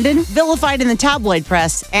abandoned, vilified in the tabloid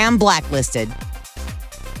press, and blacklisted."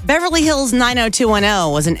 Beverly Hills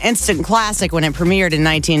 90210 was an instant classic when it premiered in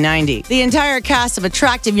 1990. The entire cast of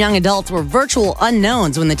attractive young adults were virtual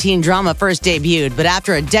unknowns when the teen drama first debuted, but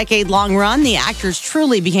after a decade-long run, the actors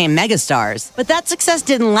truly became megastars. But that success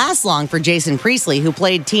didn't last long for Jason Priestley, who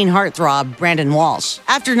played teen heartthrob Brandon Walsh.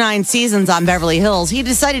 After 9 seasons on Beverly Hills, he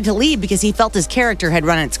decided to leave because he felt his character had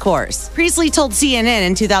run its course. Priestley told CNN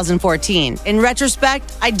in 2014, "In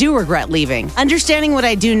retrospect, I do regret leaving. Understanding what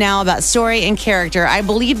I do now about story and character, I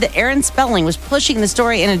believe that Aaron Spelling was pushing the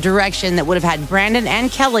story in a direction that would have had Brandon and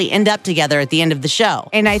Kelly end up together at the end of the show,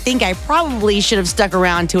 and I think I probably should have stuck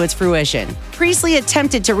around to its fruition." Priestley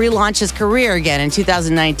attempted to relaunch his career again in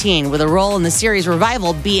 2019 with a role in the series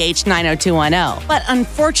revival BH 90210, but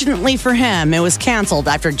unfortunately for him, it was canceled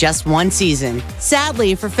after just 1 season.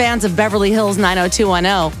 Sadly, for fans of Beverly Hills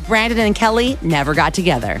 90210, Brandon and Kelly never got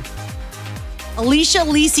together. Alicia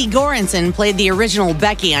Lisi Goranson played the original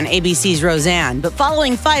Becky on ABC's Roseanne, but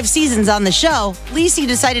following 5 seasons on the show, Lisi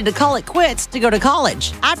decided to call it quits to go to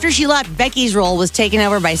college. After she left, Becky's role was taken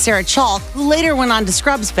over by Sarah Chalk, who later went on to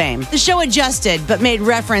Scrubs fame. The show adjusted, but made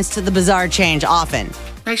reference to the bizarre change often.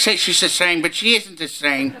 They say she's the same, but she isn't the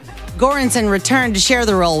same. Goranson returned to share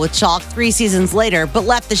the role with Chalk 3 seasons later, but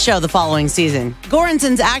left the show the following season.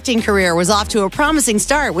 Goranson's acting career was off to a promising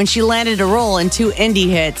start when she landed a role in 2 indie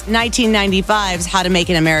hits, 1995's How to Make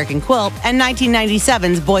an American Quilt and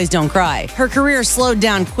 1997's Boys Don't Cry. Her career slowed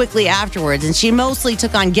down quickly afterwards, and she mostly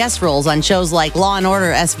took on guest roles on shows like Law &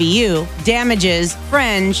 Order SVU, Damages,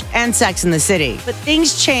 Fringe, and Sex and the City. But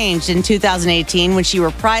things changed in 2018 when she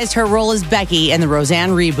reprised her role as Becky in the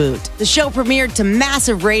Roseanne reboot. The show premiered to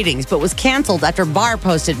massive ratings, but was canceled after Barr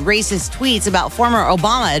posted racist tweets about former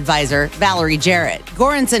Obama advisor Valerie Jarrett.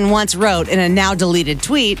 Goranson once wrote in a now-deleted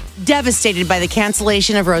tweet, "Devastated by the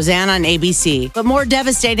cancellation of Roseanne on ABC, but more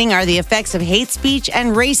devastating are the effects of hate speech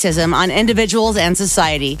and racism on individuals and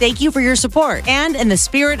society. Thank you for your support, and in the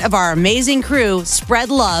spirit of our amazing crew, spread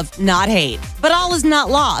love, not hate." But all is not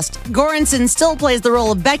lost. Goranson still plays the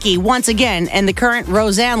role of Becky once again in the current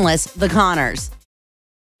Roseanne-less The Connors.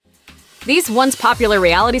 These once popular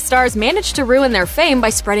reality stars managed to ruin their fame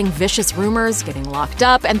by spreading vicious rumors, getting locked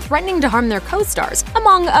up, and threatening to harm their co-stars,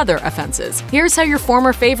 among other offenses. Here's how your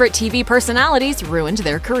former favorite TV personalities ruined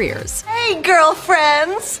their careers. Hey,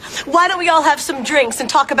 girlfriends! Why don't we all have some drinks and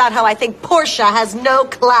talk about how I think Portia has no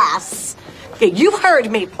class? You've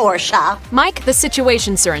heard me, Portia. Mike the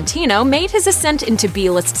Situation Sorrentino made his ascent into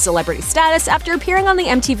B-list celebrity status after appearing on the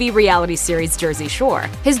MTV reality series Jersey Shore.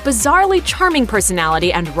 His bizarrely charming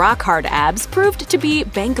personality and rock-hard abs proved to be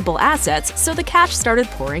bankable assets, so the cash started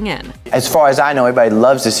pouring in. As far as I know, everybody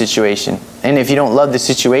loves the situation. And if you don't love the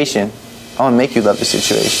situation, I want to make you love the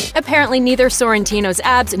situation. Apparently, neither Sorrentino's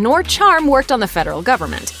abs nor charm worked on the federal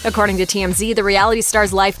government. According to TMZ, the reality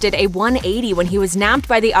star's life did a 180 when he was nabbed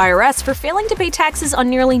by the IRS for failing to pay taxes on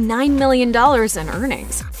nearly $9 million in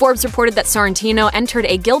earnings. Forbes reported that Sorrentino entered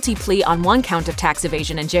a guilty plea on one count of tax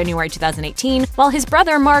evasion in January 2018, while his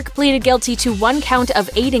brother Mark pleaded guilty to one count of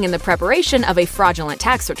aiding in the preparation of a fraudulent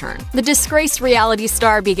tax return. The disgraced reality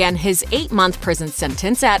star began his 8-month prison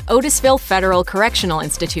sentence at Otisville Federal Correctional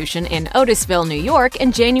Institution in Otisville, New York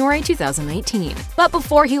in January 2018. But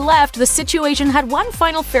before he left, the situation had one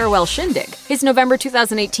final farewell shindig: his November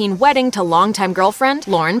 2018 wedding to longtime girlfriend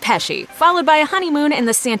Lauren Pesci, followed by a honeymoon in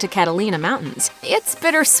the Santa Catalina Mountains. It's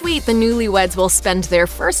bittersweet the newlyweds will spend their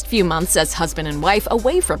first few months as husband and wife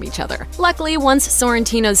away from each other. Luckily, once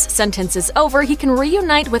Sorrentino's sentence is over, he can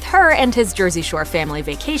reunite with her and his Jersey Shore family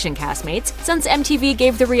vacation castmates, since MTV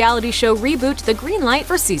gave the reality show reboot the green light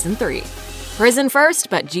for Season 3. Prison first,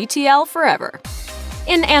 but GTL forever.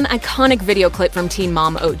 In an iconic video clip from Teen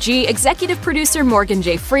Mom OG, executive producer Morgan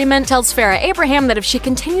J. Freeman tells Farrah Abraham that if she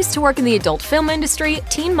continues to work in the adult film industry,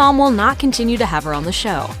 Teen Mom will not continue to have her on the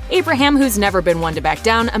show. Abraham, who's never been one to back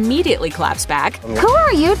down, immediately claps back. Who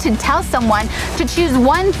are you to tell someone to choose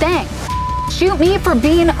one thing? Shoot me for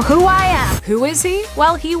being who I am. Who is he?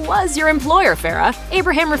 Well, he was your employer, Farrah.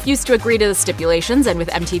 Abraham refused to agree to the stipulations, and with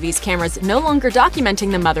MTV's cameras no longer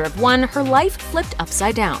documenting the mother of one, her life flipped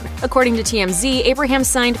upside down. According to TMZ, Abraham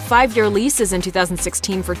signed 5-year leases in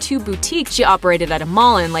 2016 for 2 boutiques she operated at a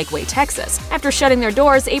mall in Lakeway, Texas. After shutting their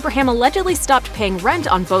doors, Abraham allegedly stopped paying rent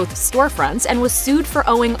on both storefronts and was sued for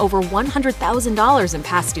owing over $100,000 in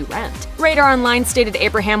past due rent. Radar Online stated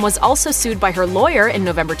Abraham was also sued by her lawyer in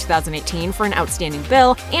November 2018 for an outstanding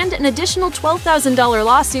bill, and an additional $12,000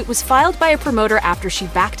 lawsuit was filed by a promoter after she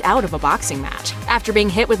backed out of a boxing match. After being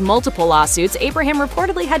hit with multiple lawsuits, Abraham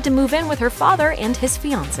reportedly had to move in with her father and his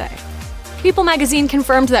fiancée. People magazine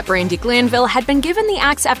confirmed that Brandi Glanville had been given the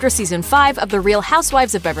axe after Season 5 of The Real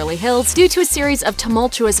Housewives of Beverly Hills due to a series of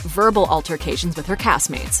tumultuous verbal altercations with her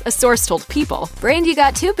castmates. A source told People, "Brandi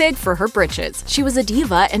got too big for her britches. She was a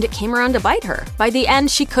diva and it came around to bite her. By the end,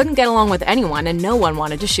 she couldn't get along with anyone and no one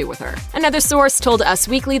wanted to shoot with her." Another source told Us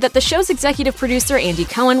Weekly that the show's executive producer Andy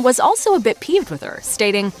Cohen was also a bit peeved with her,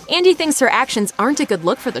 stating, "Andy thinks her actions aren't a good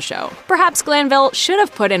look for the show. Perhaps Glanville should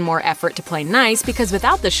have put in more effort to play nice because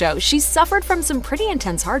without the show, she's suffered from some pretty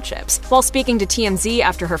intense hardships." While speaking to TMZ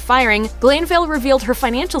after her firing, Glanville revealed her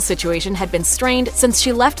financial situation had been strained since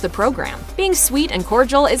she left the program. Being sweet and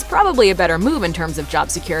cordial is probably a better move in terms of job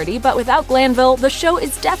security, but without Glanville, the show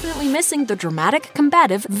is definitely missing the dramatic,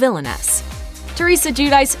 combative villainess. Teresa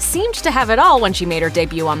Giudice seemed to have it all when she made her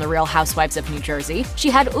debut on The Real Housewives of New Jersey. She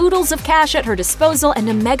had oodles of cash at her disposal and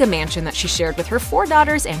a mega mansion that she shared with her 4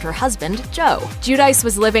 daughters and her husband, Joe. Giudice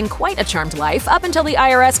was living quite a charmed life up until the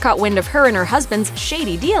IRS caught wind of her and her husband's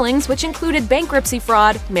shady dealings, which included bankruptcy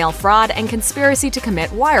fraud, mail fraud, and conspiracy to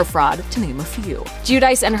commit wire fraud, to name a few.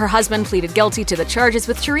 Giudice and her husband pleaded guilty to the charges,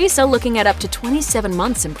 with Teresa looking at up to 27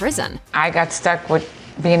 months in prison. I got stuck with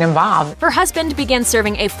being involved. Her husband began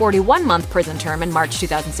serving a 41-month prison term in March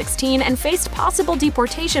 2016 and faced possible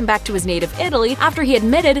deportation back to his native Italy after he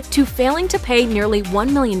admitted to failing to pay nearly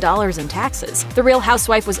 $1 million in taxes. The Real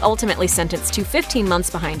Housewife was ultimately sentenced to 15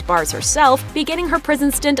 months behind bars herself, beginning her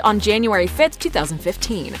prison stint on January 5,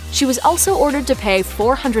 2015. She was also ordered to pay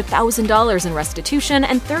 $400,000 in restitution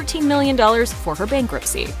and $13 million for her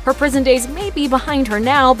bankruptcy. Her prison days may be behind her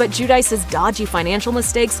now, but Giudice's dodgy financial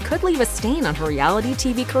mistakes could leave a stain on her reality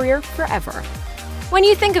TV career forever. When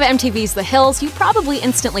you think of MTV's The Hills, you probably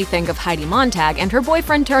instantly think of Heidi Montag and her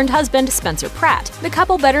boyfriend-turned-husband Spencer Pratt, the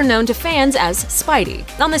couple better known to fans as Spidey.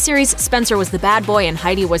 On the series, Spencer was the bad boy and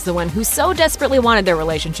Heidi was the one who so desperately wanted their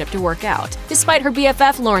relationship to work out. Despite her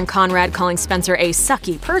BFF Lauren Conrad calling Spencer a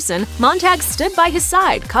sucky person, Montag stood by his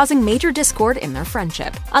side, causing major discord in their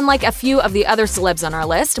friendship. Unlike a few of the other celebs on our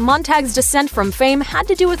list, Montag's descent from fame had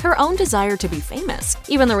to do with her own desire to be famous.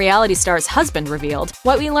 Even the reality star's husband revealed,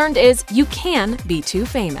 "What we learned is you can be be too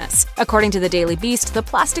famous. According to the Daily Beast, the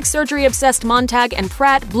plastic surgery-obsessed Montag and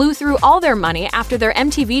Pratt blew through all their money after their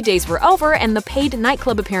MTV days were over and the paid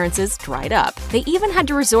nightclub appearances dried up. They even had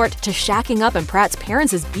to resort to shacking up in Pratt's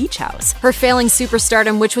parents' beach house. Her failing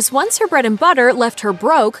superstardom, which was once her bread and butter, left her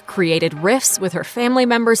broke, created rifts with her family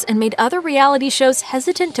members, and made other reality shows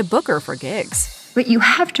hesitant to book her for gigs. But you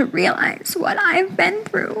have to realize what I've been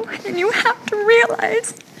through, and you have to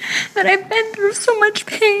realize that I've been through so much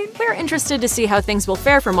pain. We're interested to see how things will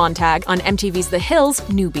fare for Montag on MTV's The Hills'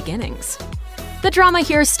 New Beginnings. The drama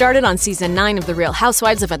here started on season 9 of The Real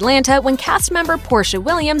Housewives of Atlanta when cast member Porsha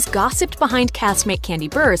Williams gossiped behind castmate Kandi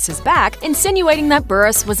Burruss's back, insinuating that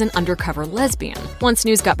Burruss was an undercover lesbian. Once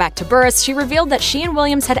news got back to Burruss, she revealed that she and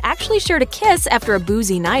Williams had actually shared a kiss after a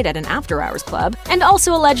boozy night at an after-hours club, and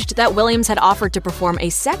also alleged that Williams had offered to perform a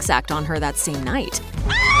sex act on her that same night.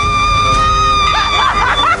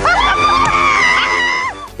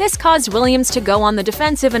 This caused Williams to go on the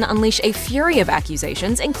defensive and unleash a fury of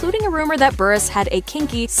accusations, including a rumor that Burruss had a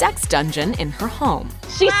kinky sex dungeon in her home.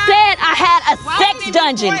 She said I had a sex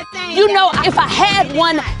dungeon. You know, if I had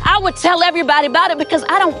one, I would tell everybody about it because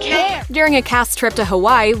I don't care. During a cast trip to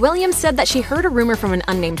Hawaii, Williams said that she heard a rumor from an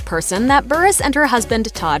unnamed person that Burruss and her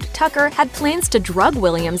husband, Todd Tucker, had plans to drug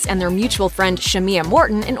Williams and their mutual friend Shamia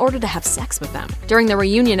Morton in order to have sex with them. During the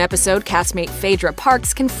reunion episode, castmate Phaedra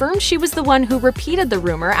Parks confirmed she was the one who repeated the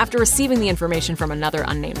rumor after receiving the information from another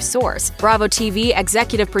unnamed source. Bravo TV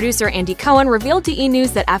executive producer Andy Cohen revealed to E!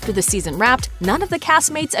 News that after the season wrapped, none of the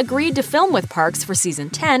castmates agreed to film with Parks for season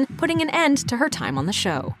 10, putting an end to her time on the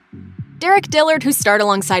show. Derek Dillard, who starred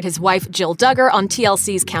alongside his wife Jill Duggar on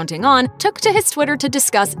TLC's Counting On, took to his Twitter to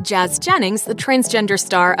discuss Jazz Jennings, the transgender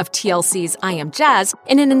star of TLC's I Am Jazz,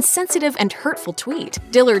 in an insensitive and hurtful tweet.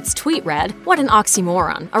 Dillard's tweet read, "What an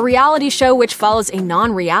oxymoron, a reality show which follows a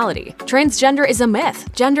non-reality. Transgender is a myth.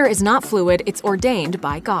 Gender is not fluid, it's ordained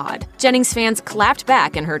by God." Jennings fans clapped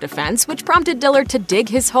back in her defense, which prompted Dillard to dig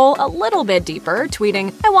his hole a little bit deeper,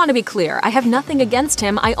 tweeting, "I want to be clear, I have nothing against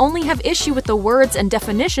him, I only have issue with the words and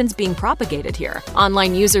definitions being propagated here."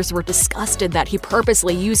 Online users were disgusted that he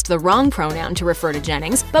purposely used the wrong pronoun to refer to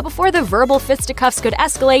Jennings, but before the verbal fisticuffs could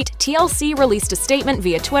escalate, TLC released a statement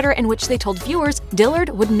via Twitter in which they told viewers Dillard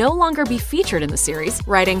would no longer be featured in the series,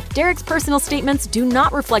 writing, "Derek's personal statements do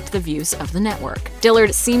not reflect the views of the network."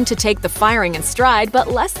 Dillard seemed to take the firing in stride,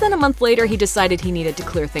 but less than a month later he decided he needed to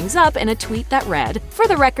clear things up in a tweet that read, "For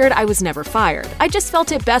the record, I was never fired. I just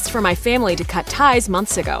felt it best for my family to cut ties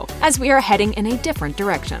months ago, as we are heading in a different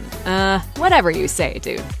direction." Whatever you say,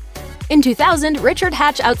 dude. In 2000, Richard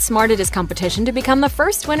Hatch outsmarted his competition to become the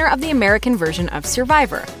first winner of the American version of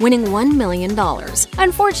Survivor, winning $1 million.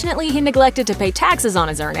 Unfortunately, he neglected to pay taxes on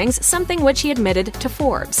his earnings, something which he admitted to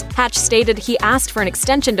Forbes. Hatch stated he asked for an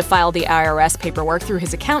extension to file the IRS paperwork through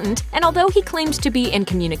his accountant, and although he claimed to be in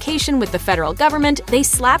communication with the federal government, they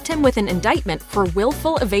slapped him with an indictment for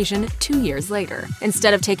willful evasion 2 years later.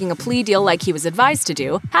 Instead of taking a plea deal like he was advised to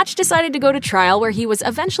do, Hatch decided to go to trial where he was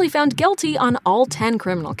eventually found guilty on all 10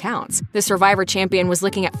 criminal counts. The Survivor champion was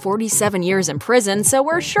looking at 47 years in prison, so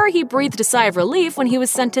we're sure he breathed a sigh of relief when he was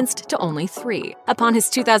sentenced to only 3. Upon his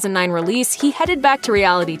 2009 release, he headed back to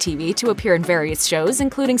reality TV to appear in various shows,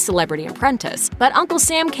 including Celebrity Apprentice. But Uncle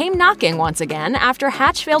Sam came knocking once again after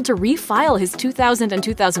Hatch failed to refile his 2000 and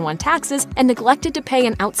 2001 taxes and neglected to pay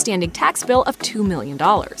an outstanding tax bill of $2 million.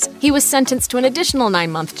 He was sentenced to an additional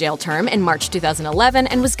 9-month jail term in March 2011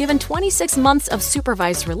 and was given 26 months of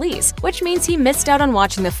supervised release, which means he missed out on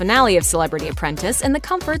watching the finale of Celebrity Apprentice in the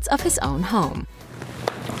comforts of his own home.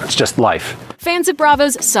 It's just life. Fans of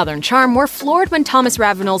Bravo's Southern Charm were floored when Thomas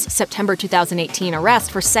Ravenel's September 2018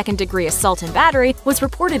 arrest for second-degree assault and battery was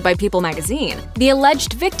reported by People magazine. The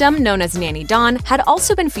alleged victim, known as Nanny Dawn, had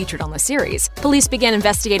also been featured on the series. Police began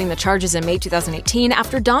investigating the charges in May 2018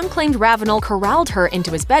 after Dawn claimed Ravenel corralled her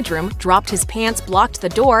into his bedroom, dropped his pants, blocked the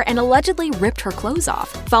door, and allegedly ripped her clothes off.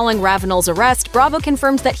 Following Ravenel's arrest, Bravo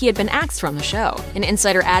confirmed that he had been axed from the show. An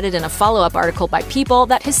insider added in a follow-up article by People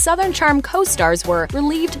that his Southern Charm co-stars were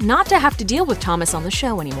relieved not to have to deal with Thomas on the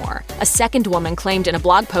show anymore. A second woman claimed in a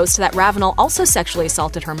blog post that Ravenel also sexually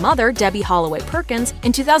assaulted her mother, Debbie Holloway Perkins,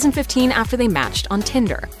 in 2015 after they matched on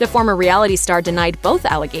Tinder. The former reality star denied both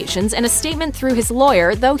allegations in a statement through his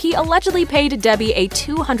lawyer, though he allegedly paid Debbie a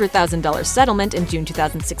 $200,000 settlement in June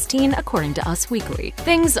 2016, according to Us Weekly.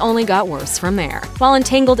 Things only got worse from there. While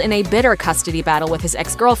entangled in a bitter custody battle with his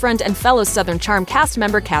ex-girlfriend and fellow Southern Charm cast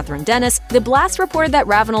member Catherine Dennis, The Blast reported that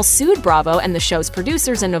Ravenel sued Bravo and the show's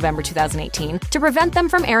producers in November 2018 to prevent them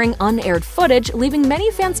from airing unaired footage, leaving many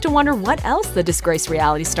fans to wonder what else the disgraced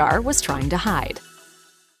reality star was trying to hide.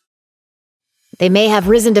 They may have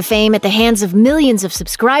risen to fame at the hands of millions of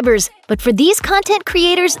subscribers, but for these content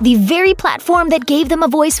creators, the very platform that gave them a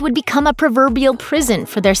voice would become a proverbial prison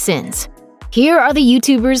for their sins. Here are the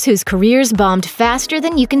YouTubers whose careers bombed faster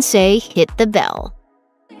than you can say hit the bell.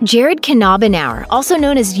 Jared Knabenauer, also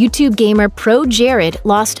known as YouTube gamer Pro Jared,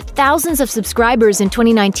 lost thousands of subscribers in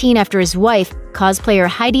 2019 after his wife, cosplayer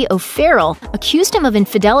Heidi O'Farrell, accused him of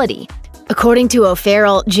infidelity. According to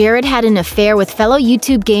O'Farrell, Jared had an affair with fellow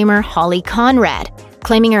YouTube gamer Holly Conrad.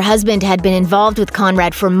 Claiming her husband had been involved with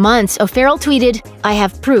Conrad for months, O'Farrell tweeted, "I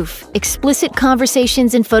have proof, explicit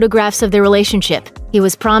conversations and photographs of their relationship. He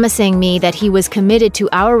was promising me that he was committed to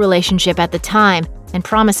our relationship at the time, and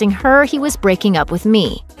promising her he was breaking up with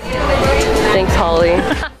me." Thanks, Holly.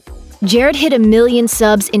 Jared hit 1 million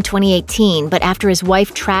subs in 2018, but after his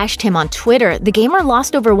wife trashed him on Twitter, the gamer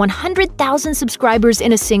lost over 100,000 subscribers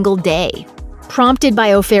in a single day. Prompted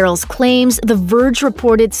by O'Farrell's claims, The Verge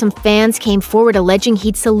reported some fans came forward alleging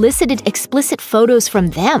he'd solicited explicit photos from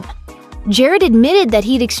them. Jared admitted that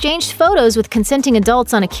he'd exchanged photos with consenting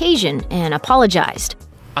adults on occasion and apologized.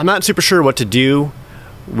 I'm not super sure what to do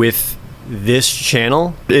with this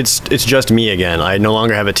channel. It's just me again. I no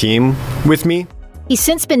longer have a team with me. He's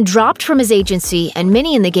since been dropped from his agency, and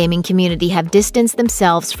many in the gaming community have distanced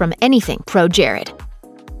themselves from anything pro Jared.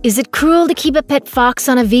 Is it cruel to keep a pet fox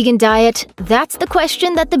on a vegan diet? That's the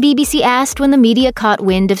question that the BBC asked when the media caught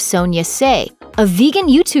wind of Sonia Say, a vegan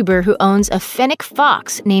YouTuber who owns a fennec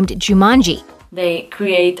fox named Jumanji. They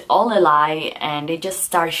create all a lie and they just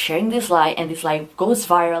start sharing this lie, and this lie goes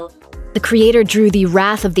viral. The creator drew the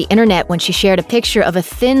wrath of the internet when she shared a picture of a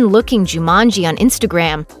thin-looking Jumanji on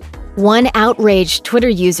Instagram. One outraged Twitter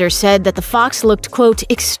user said that the fox looked, quote,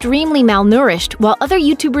 extremely malnourished, while other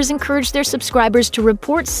YouTubers encouraged their subscribers to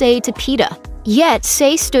report Say to PETA. Yet,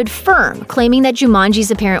 Say stood firm, claiming that Jumanji's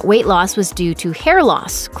apparent weight loss was due to hair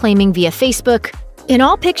loss, claiming via Facebook, "In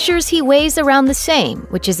all pictures, he weighs around the same,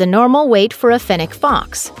 which is a normal weight for a fennec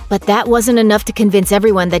fox." But that wasn't enough to convince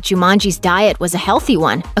everyone that Jumanji's diet was a healthy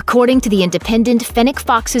one. According to The Independent, fennec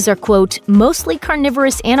foxes are, quote, mostly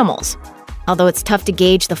carnivorous animals. Although it's tough to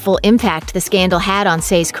gauge the full impact the scandal had on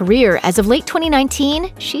Say's career, as of late 2019,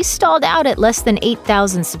 she's stalled out at less than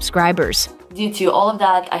 8,000 subscribers. Due to all of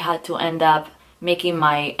that, I had to end up making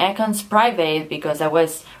my accounts private because I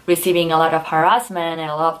was receiving a lot of harassment and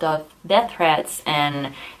a lot of death threats, and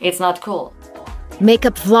it's not cool.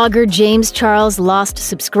 Makeup vlogger James Charles lost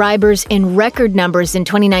subscribers in record numbers in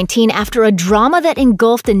 2019 after a drama that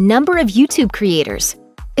engulfed a number of YouTube creators.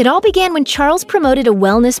 It all began when Charles promoted a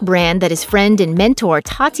wellness brand that his friend and mentor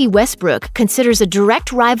Tati Westbrook considers a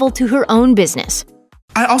direct rival to her own business.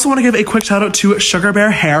 I also want to give a quick shout out to Sugar Bear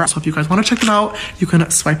Hair, so if you guys want to check them out, you can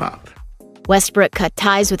swipe up. Westbrook cut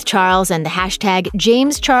ties with Charles, and the hashtag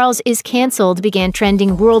 #JamesCharlesIsCancelled began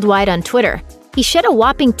trending worldwide on Twitter. He shed a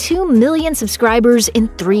whopping 2 million subscribers in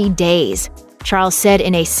 3 days. Charles said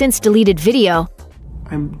in a since-deleted video,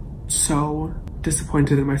 "I'm so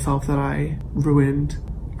disappointed in myself that I ruined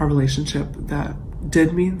a relationship that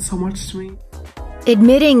did mean so much to me."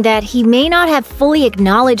 Admitting that he may not have fully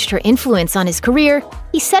acknowledged her influence on his career,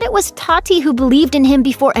 he said it was Tati who believed in him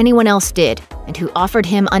before anyone else did, and who offered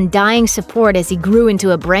him undying support as he grew into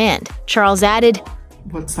a brand. Charles added,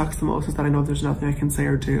 "What sucks the most is that I know there's nothing I can say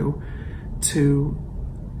or do to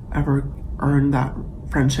ever earn that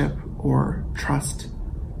friendship or trust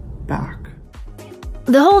back."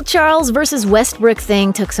 The whole Charles versus Westbrook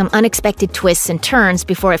thing took some unexpected twists and turns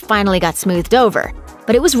before it finally got smoothed over.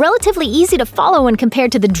 But it was relatively easy to follow when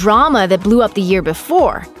compared to the drama that blew up the year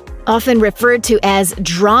before. Often referred to as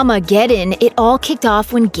Dramageddon, it all kicked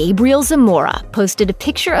off when Gabriel Zamora posted a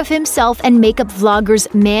picture of himself and makeup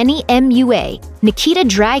vloggers Manny MUA, Nikita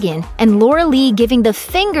Dragon, and Laura Lee giving the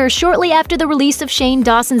finger shortly after the release of Shane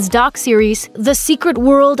Dawson's doc-series, The Secret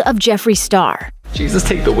World of Jeffree Star. Jesus,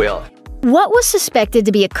 take the wheel. What was suspected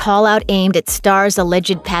to be a call-out aimed at Star's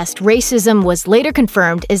alleged past racism was later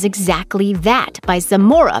confirmed as exactly that by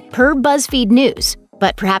Zamora per BuzzFeed News.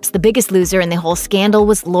 But perhaps the biggest loser in the whole scandal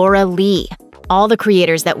was Laura Lee. All the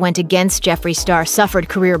creators that went against Jeffree Star suffered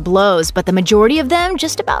career blows, but the majority of them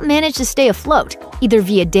just about managed to stay afloat, either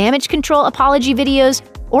via damage control apology videos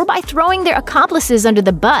or by throwing their accomplices under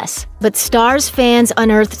the bus. But Star's fans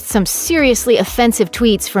unearthed some seriously offensive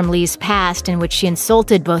tweets from Lee's past in which she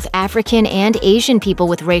insulted both African and Asian people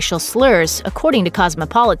with racial slurs, according to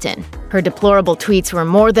Cosmopolitan. Her deplorable tweets were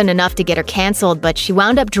more than enough to get her canceled, but she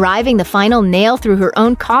wound up driving the final nail through her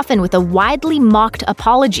own coffin with a widely mocked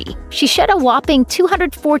apology. She shed a whopping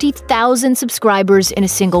 240,000 subscribers in a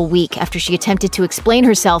single week after she attempted to explain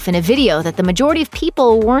herself in a video that the majority of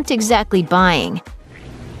people weren't exactly buying.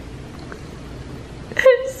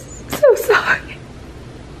 I'm so sorry.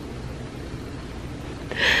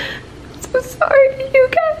 So sorry, you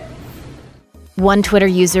guys. One Twitter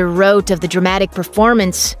user wrote of the dramatic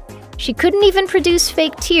performance, "She couldn't even produce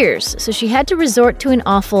fake tears, so she had to resort to an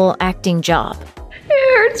awful acting job."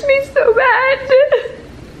 It hurts me so bad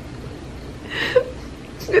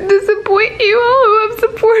to disappoint you all who have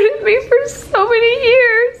supported me for so many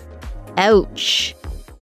years. Ouch.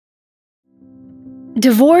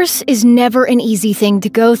 Divorce is never an easy thing to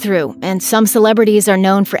go through, and some celebrities are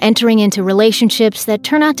known for entering into relationships that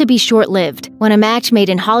turn out to be short-lived. When a match made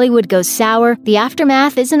in Hollywood goes sour, the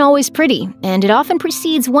aftermath isn't always pretty, and it often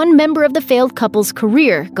precedes one member of the failed couple's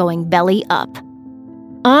career going belly up.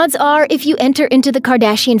 Odds are, if you enter into the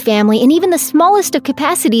Kardashian family in even the smallest of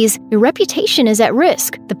capacities, your reputation is at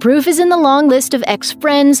risk. The proof is in the long list of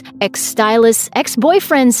ex-friends, ex-stylists,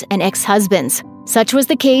 ex-boyfriends, and ex-husbands. Such was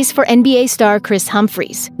the case for NBA star Kris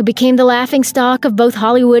Humphries, who became the laughingstock of both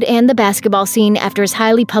Hollywood and the basketball scene after his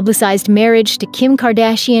highly publicized marriage to Kim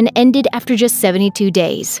Kardashian ended after just 72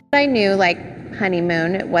 days. I knew,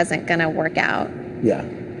 honeymoon, it wasn't gonna work out. Yeah.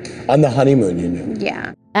 On the honeymoon, you knew.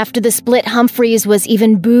 Yeah. After the split, Humphries was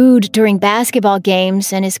even booed during basketball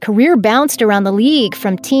games, and his career bounced around the league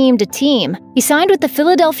from team to team. He signed with the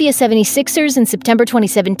Philadelphia 76ers in September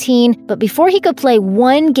 2017, but before he could play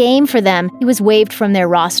one game for them, he was waived from their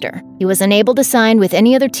roster. He was unable to sign with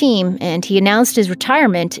any other team, and he announced his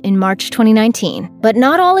retirement in March 2019. But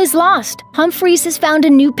not all is lost. Humphries has found a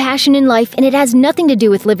new passion in life, and it has nothing to do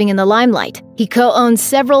with living in the limelight. He co-owns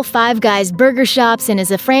several Five Guys burger shops and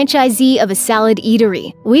is a franchisee of a salad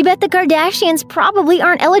eatery. We bet the Kardashians probably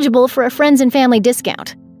aren't eligible for a friends and family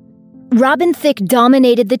discount. Robin Thicke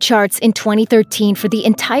dominated the charts in 2013 for the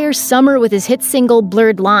entire summer with his hit single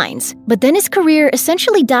Blurred Lines, but then his career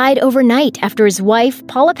essentially died overnight after his wife,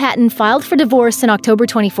 Paula Patton, filed for divorce in October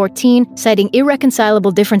 2014, citing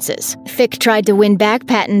irreconcilable differences. Thicke tried to win back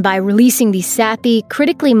Patton by releasing the sappy,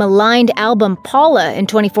 critically maligned album Paula in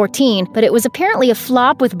 2014, but it was apparently a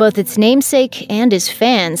flop with both its namesake and his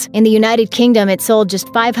fans. In the United Kingdom, it sold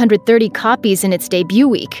just 530 copies in its debut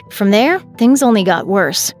week. From there, things only got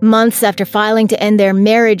worse. Months after filing to end their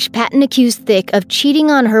marriage, Patton accused Thicke of cheating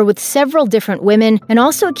on her with several different women and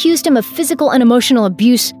also accused him of physical and emotional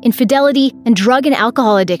abuse, infidelity, and drug and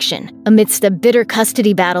alcohol addiction. Amidst a bitter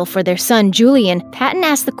custody battle for their son, Julian, Patton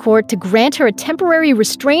asked the court to grant her a temporary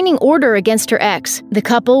restraining order against her ex. The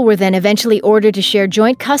couple were then eventually ordered to share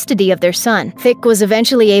joint custody of their son. Thicke was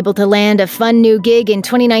eventually able to land a fun new gig in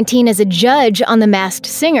 2019 as a judge on The Masked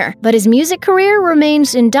Singer, but his music career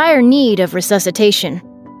remains in dire need of resuscitation.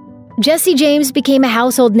 Jesse James became a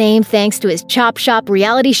household name thanks to his Chop Shop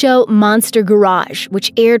reality show Monster Garage,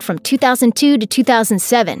 which aired from 2002 to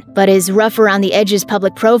 2007. But his rough-around-the-edges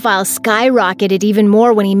public profile skyrocketed even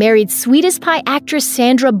more when he married sweet-as-pie actress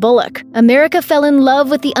Sandra Bullock. America fell in love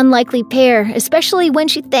with the unlikely pair, especially when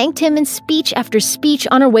she thanked him in speech after speech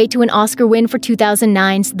on her way to an Oscar win for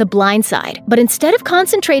 2009's The Blind Side. But instead of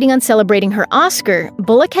concentrating on celebrating her Oscar,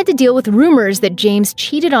 Bullock had to deal with rumors that James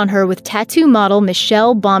cheated on her with tattoo model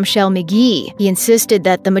Michelle Bombshell McGee. He insisted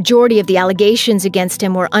that the majority of the allegations against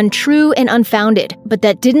him were untrue and unfounded, but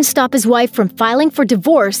that didn't stop his wife from filing for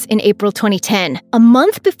divorce in April 2010. A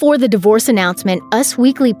month before the divorce announcement, Us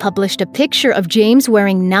Weekly published a picture of James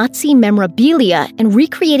wearing Nazi memorabilia and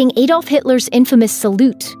recreating Adolf Hitler's infamous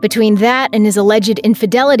salute. Between that and his alleged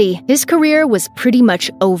infidelity, his career was pretty much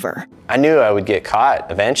over. I knew I would get caught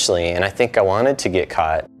eventually, and I think I wanted to get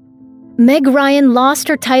caught. Meg Ryan lost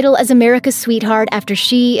her title as America's sweetheart after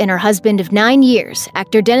she and her husband of 9 years,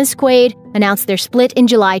 actor Dennis Quaid, announced their split in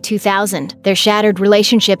July 2000. Their shattered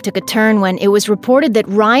relationship took a turn when it was reported that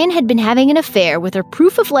Ryan had been having an affair with her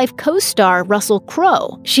Proof of Life co-star Russell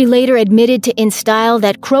Crowe. She later admitted to InStyle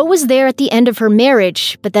that Crowe was there at the end of her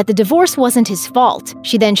marriage, but that the divorce wasn't his fault.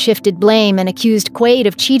 She then shifted blame and accused Quaid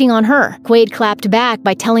of cheating on her. Quaid clapped back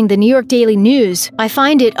by telling the New York Daily News, "I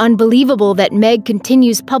find it unbelievable that Meg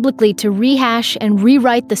continues publicly to rehash and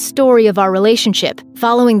rewrite the story of our relationship."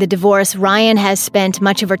 Following the divorce, Ryan has spent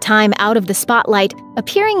much of her time out of the spotlight,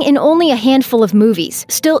 appearing in only a handful of movies.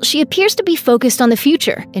 Still, she appears to be focused on the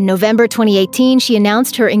future. In November 2018, she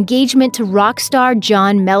announced her engagement to rock star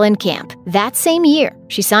John Mellencamp. That same year,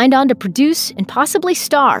 she signed on to produce and possibly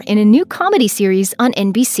star in a new comedy series on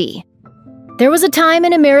NBC. There was a time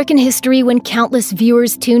in American history when countless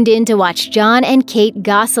viewers tuned in to watch John and Kate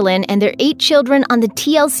Gosselin and their 8 children on the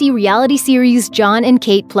TLC reality series John and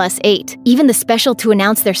Kate Plus 8. Even the special to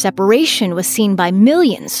announce their separation was seen by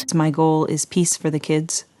millions. My goal is peace for the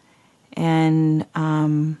kids, and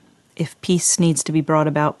if peace needs to be brought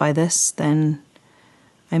about by this, then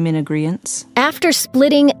I'm in agreement. After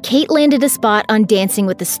splitting, Kate landed a spot on Dancing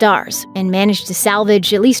with the Stars and managed to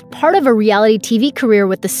salvage at least part of a reality TV career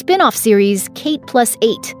with the spin-off series Kate Plus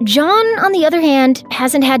 8. John, on the other hand,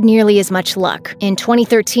 hasn't had nearly as much luck. In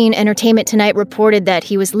 2013, Entertainment Tonight reported that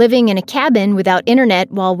he was living in a cabin without internet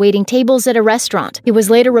while waiting tables at a restaurant. He was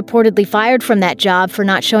later reportedly fired from that job for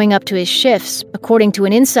not showing up to his shifts, according to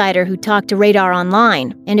an insider who talked to Radar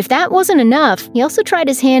Online. And if that wasn't enough, he also tried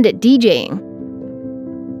his hand at DJing.